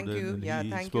called Thank in. you. And Yeah, he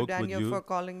thank you, spoke Daniel, with you. for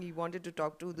calling. He wanted to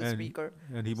talk to the speaker.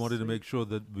 And he wanted to Sweet. make sure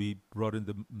that we brought in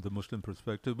the Muslim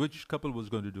perspective, which Kapil was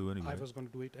going to do anyway. I was going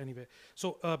to do it anyway.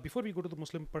 So before we go to the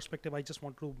Muslim perspective, I just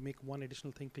want to make one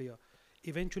additional thing clear.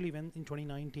 Eventually, when in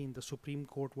 2019 the Supreme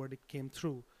Court verdict came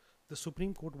through, the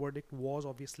Supreme Court verdict was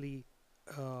obviously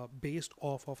based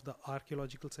off of the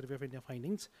Archaeological Survey of India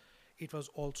findings. It was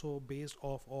also based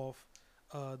off of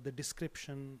the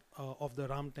description of the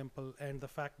Ram Temple, and the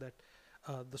fact that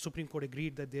the Supreme Court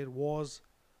agreed that there was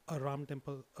a Ram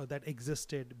Temple that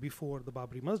existed before the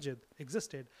Babri Masjid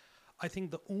existed. I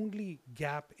think the only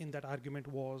gap in that argument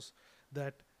was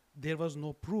that there was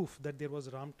no proof that there was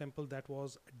a Ram Temple that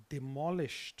was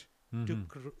demolished to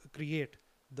create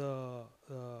the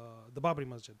Babri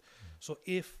Masjid. So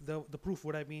if the proof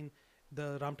would have been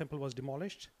the Ram Temple was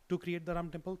demolished to create the Ram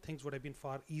Temple, things would have been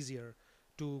far easier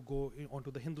to go onto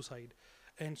the Hindu side.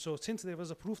 And so since there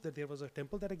was a proof that there was a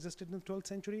temple that existed in the 12th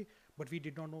century, but we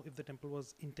did not know if the temple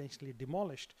was intentionally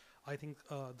demolished, I think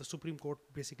the Supreme Court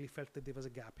basically felt that there was a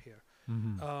gap here.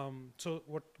 So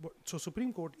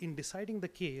Supreme Court, in deciding the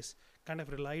case, kind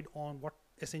of relied on what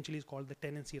essentially is called the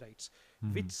tenancy rights.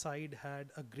 Which side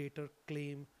had a greater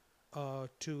claim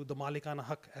to the Malikana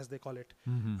Haq, as they call it,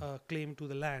 claim to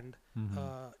the land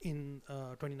in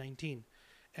 2019.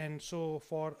 And so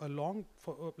for a lot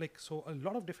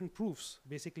of different proofs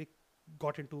basically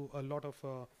got a lot of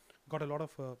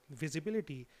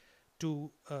visibility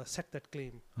to set that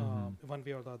claim one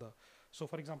way or the other. So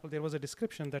for example, there was a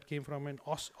description that came from an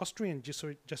Austrian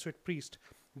Jesuit priest,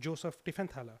 Joseph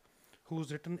Tiefenthaler,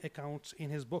 who's written accounts in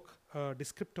his book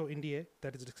Descripto Indiae,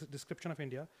 that is Description of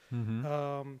India.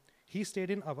 He stayed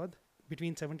in Awadh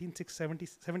between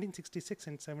 1766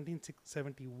 and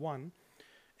 1771,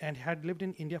 and had lived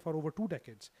in India for over 2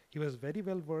 decades. He was very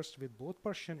well versed with both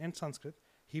Persian and Sanskrit.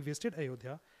 He visited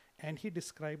Ayodhya, and he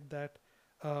described that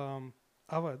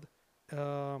Awadh,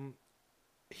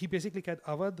 he basically said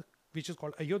Awadh, which is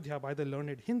called Ayodhya by the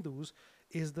learned Hindus,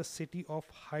 is the city of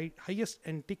highest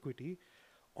antiquity.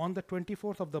 On the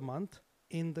 24th of the month,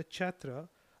 in the Chaitra,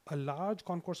 a large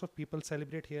concourse of people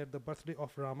celebrate here the birthday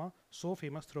of Rama, so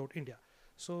famous throughout India.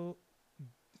 So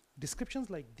descriptions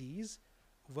like these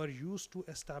were used to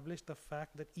establish the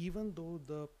fact that even though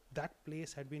that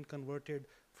place had been converted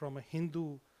from a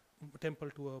Hindu temple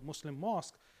to a Muslim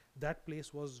mosque, that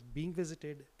place was being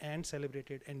visited and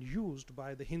celebrated and used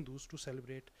by the Hindus to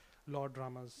celebrate Lord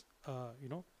Rama's,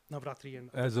 Navratri and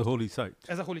as a holy site.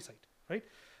 As a holy site, right?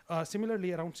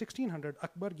 Similarly, around 1600,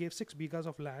 Akbar gave 6 bighas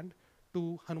of land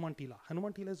to Hanuman Tila.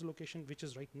 Hanuman Tila is a location which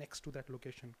is right next to that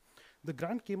location. The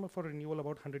grant came up for renewal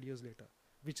about 100 years later,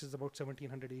 which is about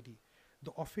 1700 AD.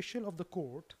 The official of the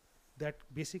court that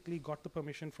basically got the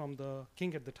permission from the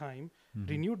king at the time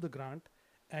renewed the grant,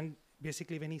 and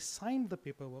basically when he signed the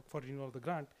paperwork for renewal of the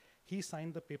grant, he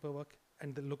signed the paperwork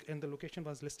and the location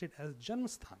was listed as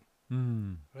Janmasthan,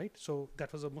 right? So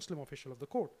that was a Muslim official of the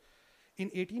court. In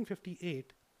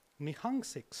 1858, Nihang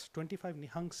Sikhs, 25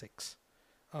 Nihang Sikhs,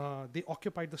 they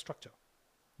occupied the structure.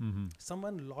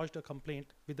 Someone lodged a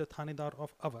complaint with the Thanedar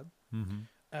of Awadh,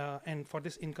 and for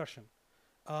this incursion,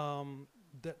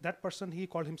 that person, he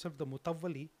called himself the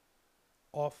Mutawwali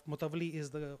of Mutawwali is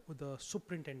the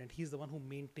superintendent. He's the one who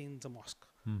maintains the mosque,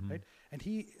 right? And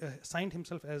he signed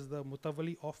himself as the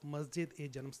Mutawwali of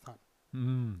Masjid-e-Janmasthan.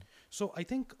 So I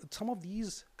think some of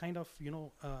these kind of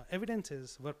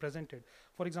evidences were presented.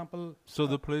 For example, so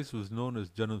the place was known as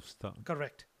Janmasthan.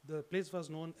 Correct. The place was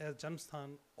known as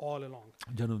Janmasthan all along.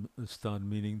 Janmasthan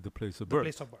meaning the place of birth. The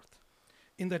place of birth.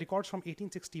 In the records from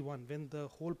 1861, when the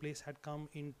whole place had come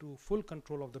into full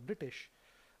control of the British,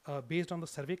 based on the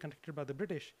survey conducted by the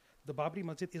British, the Babri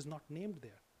Masjid is not named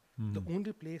there. The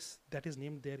only place that is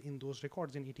named there in those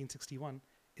records in 1861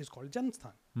 is called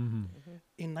Janmasthan.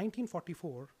 In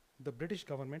 1944, the British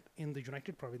government in the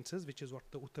United Provinces, which is what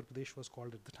the Uttar Pradesh was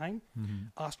called at the time,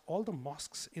 asked all the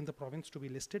mosques in the province to be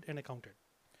listed and accounted.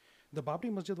 The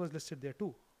Babri Masjid was listed there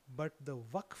too, but the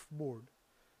Waqf board,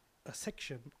 a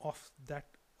section of that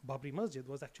Babri Masjid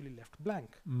was actually left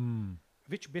blank,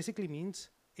 which basically means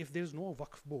if there is no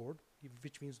Waqf board,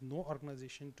 which means no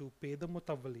organization to pay the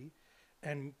mutawali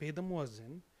and pay the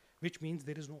muazzin, which means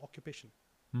there is no occupation.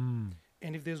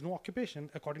 And if there's no occupation,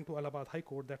 according to Allahabad High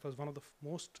Court, that was one of the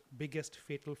most biggest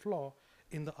fatal flaw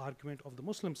in the argument of the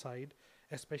Muslim side,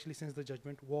 especially since the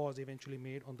judgment was eventually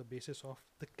made on the basis of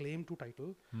the claim to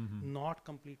title, not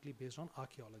completely based on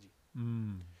archaeology.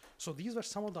 So these were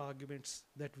some of the arguments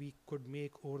that we could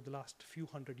make over the last few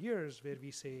hundred years, where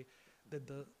we say that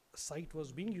the site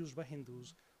was being used by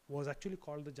Hindus, was actually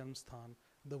called the Janmasthan,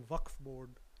 the Waqf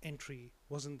board entry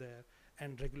wasn't there,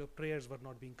 and regular prayers were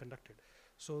not being conducted.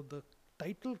 So the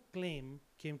title claim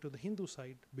came to the Hindu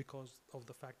side because of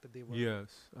the fact that they were...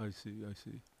 Yes, I see.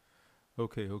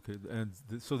 Okay. And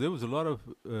so there was a lot of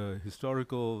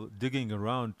historical digging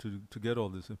around to get all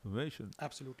this information.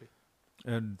 Absolutely.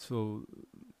 And so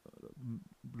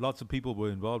lots of people were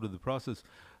involved in the process.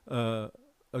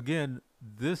 Again,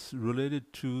 this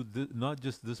related to not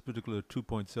just this particular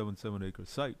 2.77 acre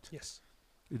site. Yes.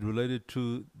 It related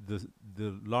to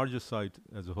the larger site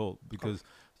as a whole, because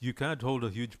you can't hold a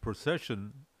huge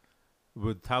procession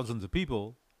with thousands of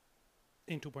people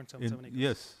in 2.77 acres.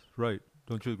 Yes, right.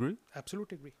 Don't you agree?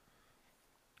 Absolutely agree.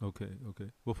 Okay.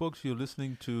 Well, folks, you're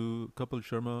listening to Kapil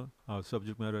Sharma, our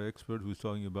subject matter expert, who's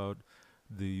talking about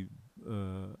the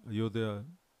Ayodhya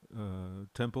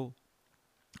Temple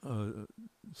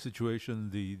situation,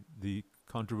 the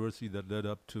controversy that led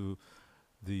up to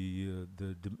the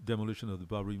demolition of the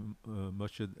Babri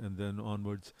Masjid and then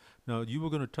onwards. Now, you were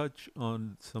going to touch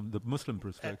on the Muslim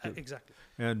perspective. Exactly.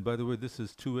 And by the way, this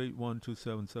is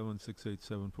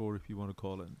 281-277-6874 if you want to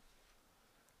call in.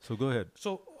 So go ahead.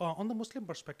 So on the Muslim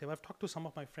perspective, I've talked to some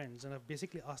of my friends and I've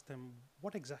basically asked them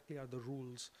what exactly are the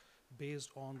rules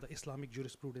based on the Islamic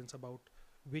jurisprudence about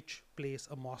which place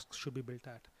a mosque should be built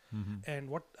at. And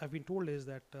what I've been told is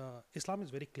that Islam is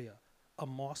very clear. A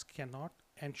mosque cannot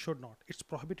and should not. It's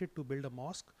prohibited to build a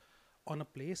mosque on a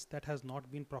place that has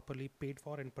not been properly paid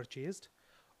for and purchased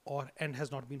and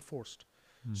has not been forced.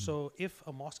 So if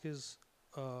a mosque is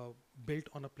built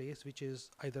on a place which is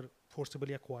either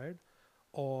forcibly acquired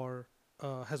or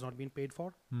has not been paid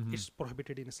for, it's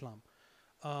prohibited in Islam.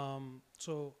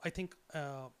 So I think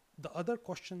the other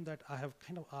question that I have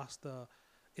kind of asked the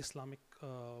Islamic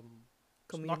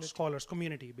not scholars,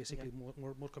 community, basically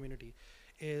more community,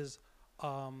 is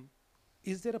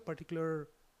there a particular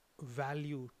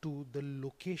value to the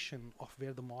location of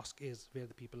where the mosque is, where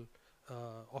the people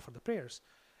offer the prayers?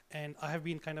 And I have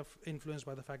been kind of influenced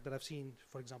by the fact that I've seen,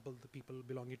 for example, the people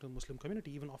belonging to the Muslim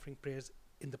community even offering prayers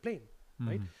in the plain,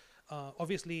 right?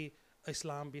 Obviously,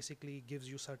 Islam basically gives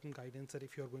you certain guidance that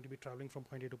if you're going to be traveling from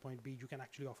point A to point B, you can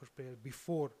actually offer prayer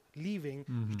before leaving.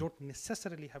 You don't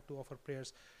necessarily have to offer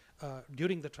prayers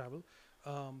during the travel.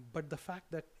 But the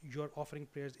fact that you're offering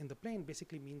prayers in the plain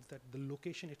basically means that the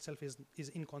location itself is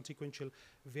inconsequential.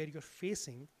 Where you're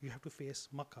facing, you have to face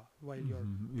Makkah while you're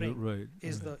praying.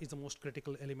 Is the most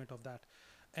critical element of that.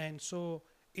 And so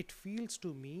it feels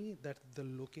to me that the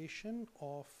location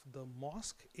of the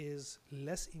mosque is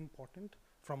less important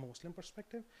from a Muslim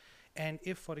perspective. And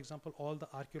if, for example, all the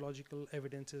archaeological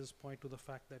evidences point to the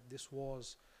fact that this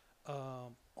was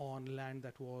on land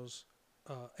that was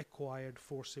acquired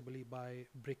forcibly by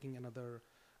breaking another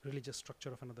religious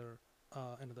structure of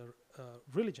another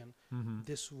religion,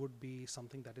 this would be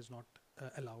something that is not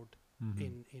allowed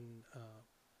in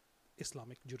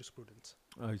Islamic jurisprudence.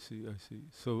 I see.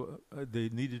 So they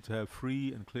needed to have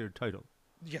free and clear title.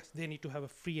 Yes, they need to have a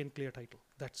free and clear title.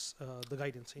 That's the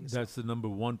guidance in Islam. That's the number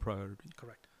one priority.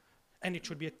 Correct. And it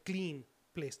should be a clean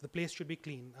place. The place should be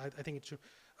clean. I think it should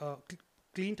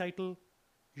clean title.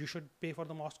 You should pay for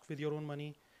the mosque with your own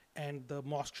money, and the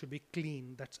mosque should be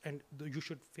clean. You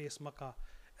should face Makkah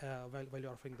while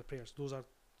you're offering the prayers. Those are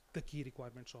the key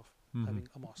requirements of having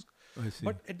a mosque. I see.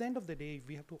 But at the end of the day,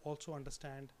 we have to also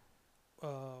understand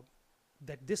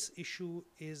that this issue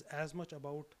is as much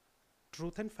about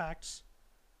truth and facts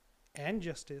and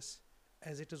justice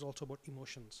as it is also about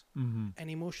emotions. And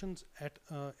emotions at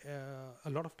a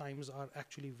lot of times are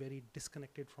actually very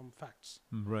disconnected from facts.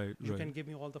 You can give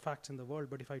me all the facts in the world,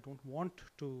 but if I don't want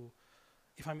to,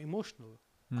 if I'm emotional,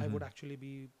 I would actually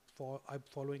be I'm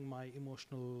following my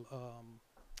emotional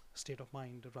state of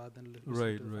mind rather than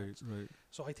listening to the facts.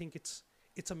 So I think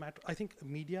it's a matter. I think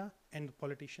media and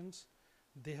politicians,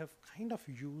 they have kind of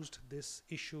used this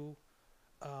issue.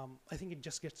 I think it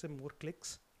just gets them more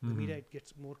clicks. The media, it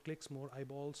gets more clicks, more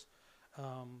eyeballs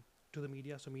to the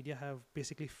media. So media have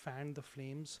basically fanned the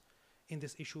flames in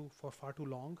this issue for far too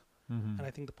long. And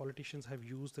I think the politicians have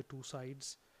used the two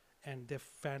sides, and they've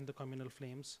fanned the communal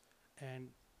flames and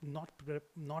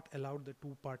not allowed the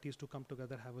two parties to come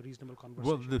together, have a reasonable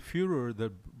conversation. Well, the furor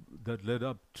that led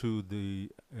up to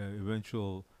the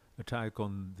eventual attack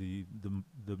on the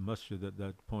masjid at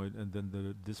that point, and then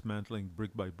the dismantling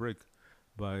brick by brick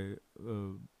by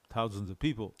thousands of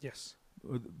people. Yes.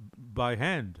 By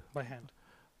hand. By hand.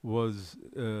 Was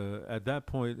at that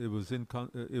point it was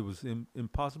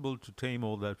impossible to tame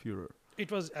all that furor.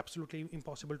 It was absolutely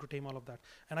impossible to tame all of that,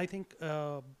 and I think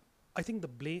the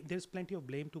blame. There's plenty of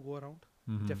blame to go around.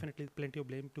 Definitely, plenty of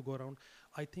blame to go around.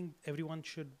 I think everyone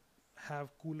should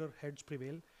have cooler heads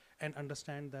prevail and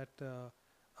understand that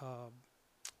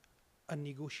a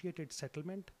negotiated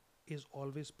settlement is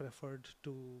always preferred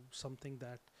to something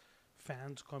that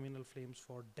fans communal flames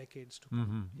for decades to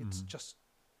come. It's just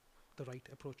the right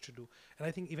approach to do. And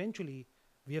I think eventually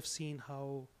we have seen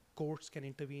how courts can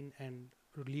intervene and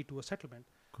lead to a settlement.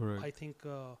 Correct. I think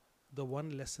the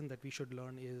one lesson that we should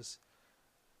learn is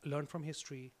learn from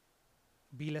history,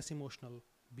 be less emotional,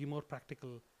 be more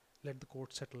practical, let the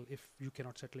court settle if you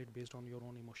cannot settle it based on your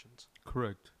own emotions.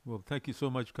 Correct. Well, thank you so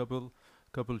much, Kapil.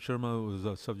 Kapil Sharma was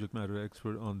a subject matter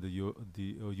expert on the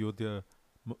Ayodhya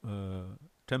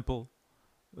Temple,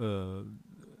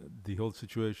 the whole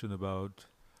situation about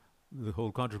the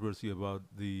whole controversy about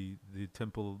the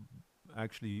temple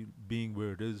actually being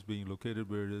where it is, being located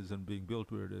where it is, and being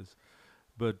built where it is.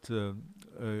 But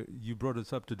you brought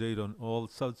us up to date on all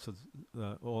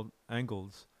all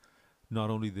angles, not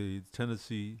only the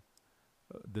tenancy,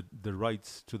 the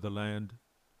rights to the land,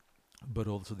 but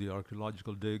also the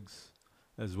archaeological digs,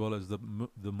 as well as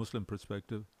the Muslim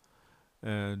perspective.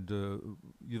 And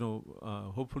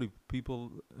hopefully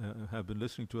people have been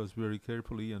listening to us very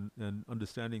carefully and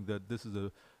understanding that this is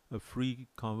a free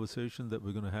conversation that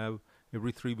we're going to have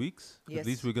every 3 weeks. Yes. At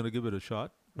least we're going to give it a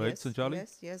shot, right, Yes, Sanchali?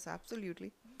 yes,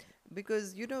 absolutely.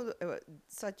 Because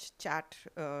such chat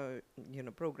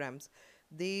programs,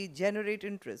 they generate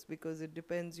interest because it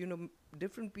depends,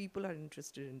 different people are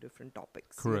interested in different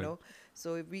topics. Correct.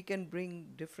 So if we can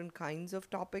bring different kinds of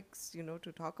topics,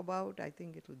 to talk about, I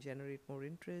think it will generate more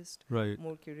interest, Right.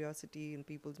 more curiosity in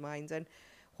people's minds, and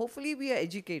hopefully we are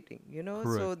educating, So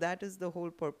Correct. that is the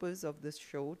whole purpose of this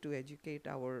show, to educate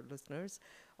our listeners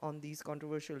on these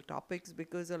controversial topics,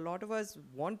 because a lot of us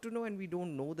want to know and we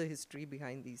don't know the history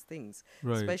behind these things.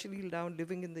 Right. Especially now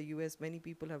living in the US, many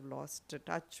people have lost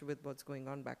touch with what's going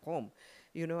on back home,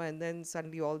 and then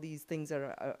suddenly all these things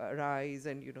arise,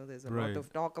 and there's a Right. lot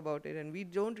of talk about it, and we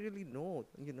don't really know,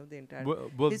 the entire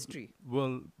history.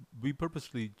 Well, we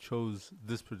purposely chose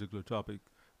this particular topic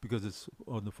because it's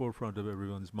on the forefront of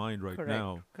everyone's mind right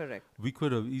now. Correct. We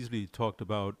could have easily talked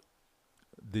about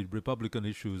the Republican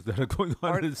issues that are going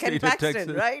on Or in the Ken state of Paxton,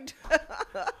 Texas. right?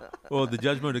 Or the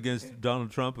judgment against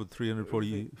Donald Trump of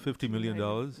 $50 million.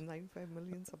 95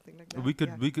 million, something like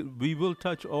that. We will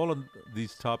touch all of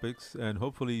these topics, and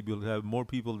hopefully we'll have more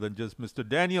people than just Mr.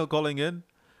 Daniel calling in.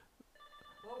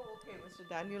 Oh, okay. Mr.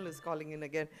 Daniel is calling in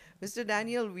again. Mr.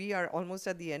 Daniel, we are almost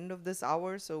at the end of this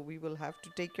hour, so we will have to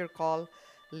take your call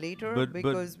later, But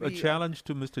because a challenge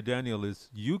to Mr. Daniel is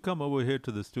you come over here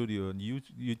to the studio and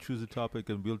you choose a topic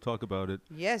and we'll talk about it.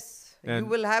 Yes, And- you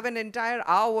will have an entire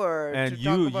hour And to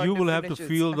talk about you will have different to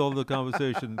issues. field all the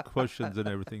conversation questions and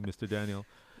everything, Mr. Daniel.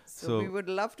 So we would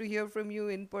love to hear from you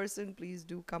in person. Please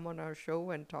do come on our show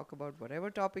and talk about whatever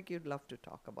topic you'd love to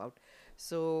talk about.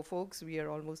 So, folks, we are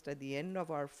almost at the end of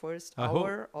our first I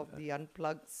hour of the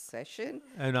Unplugged session.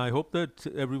 And I hope that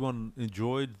everyone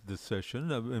enjoyed this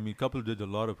session. I mean, Kapil did a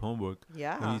lot of homework.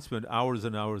 Yeah. And he spent hours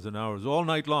and hours and hours, all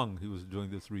night long, he was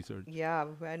doing this research. Yeah,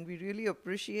 and we really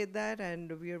appreciate that,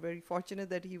 and we are very fortunate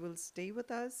that he will stay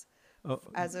with us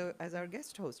as our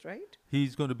guest host, right?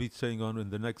 He's going to be staying on in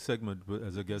the next segment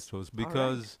as a guest host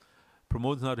because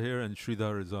Pramod's not here and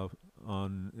Sridhar is off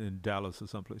in Dallas or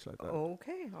someplace like that.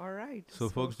 Okay, all right. So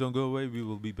folks, don't go away. We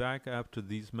will be back after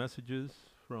these messages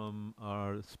from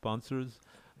our sponsors.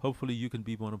 Hopefully you can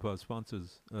be one of our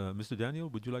sponsors. Mr. Daniel,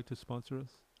 would you like to sponsor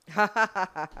us?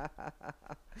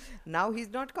 Now he's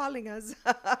not calling us.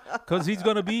 Because he's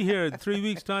going to be here in 3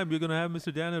 weeks' time. We're going to have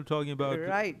Mr. Daniel talking about...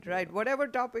 Right. Whatever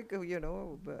topic,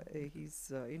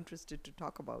 he's interested to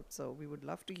talk about. So we would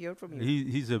love to hear from you.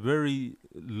 He's a very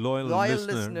loyal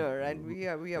listener. And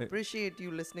we appreciate you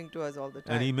listening to us all the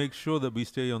time. And he makes sure that we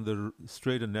stay on the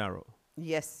straight and narrow.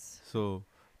 Yes. So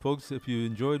Folks, if you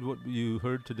enjoyed what you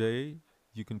heard today,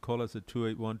 you can call us at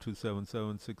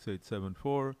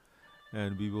 281-277-6874,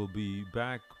 and we will be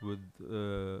back with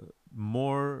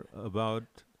more about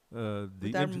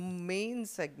with our main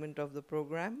segment of the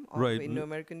program of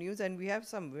Indo-American News. And we have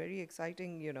some very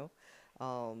exciting,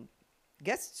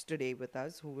 guests today with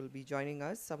us who will be joining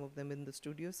us, some of them in the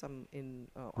studio, some in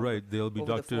they'll be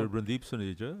Dr. Randeep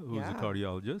Suneja, who's a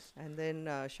cardiologist, and then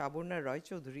Shabona Roy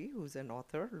Chaudhary, who's an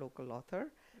author, local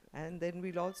author, and then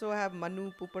we'll also have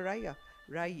Manu Puparaya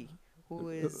Rai, who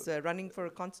is running for a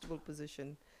constable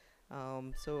position.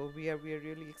 So we are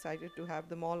really excited to have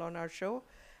them all on our show.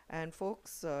 And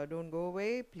folks, don't go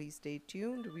away. Please stay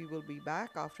tuned. We will be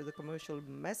back after the commercial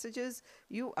messages.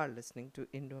 You are listening to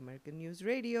Indo-American News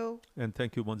Radio. And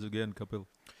thank you once again, Kapil.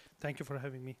 Thank you for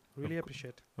having me. Really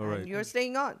appreciate it. All right. And you're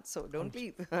staying on, so don't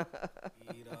leave.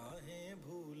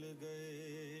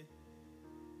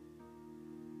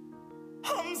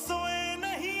 हम सोए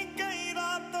नहीं कई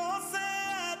रातों से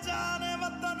जाने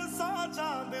वतन सा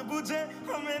चांद बुझे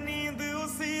हमें नींद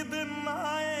उसी दिन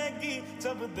आएगी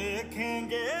जब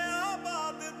देखेंगे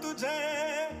आबाद तुझे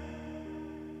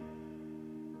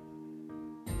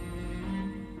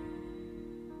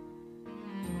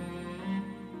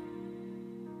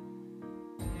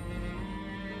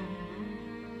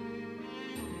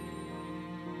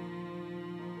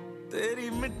तेरी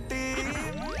मिट्टी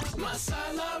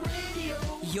Masala Radio.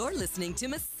 You're listening to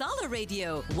Masala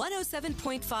Radio,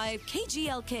 107.5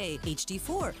 KGLK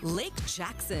HD4 Lake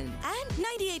Jackson and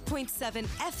 98.7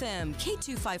 FM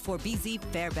K254BZ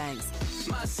Fairbanks.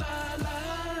 Masala.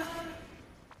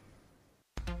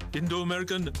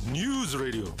 Indo-American News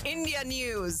Radio. India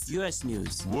News. US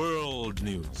News. World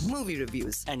News. Movie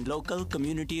reviews. And local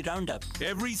community roundup.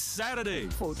 Every Saturday.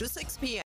 4 to 6 p.m.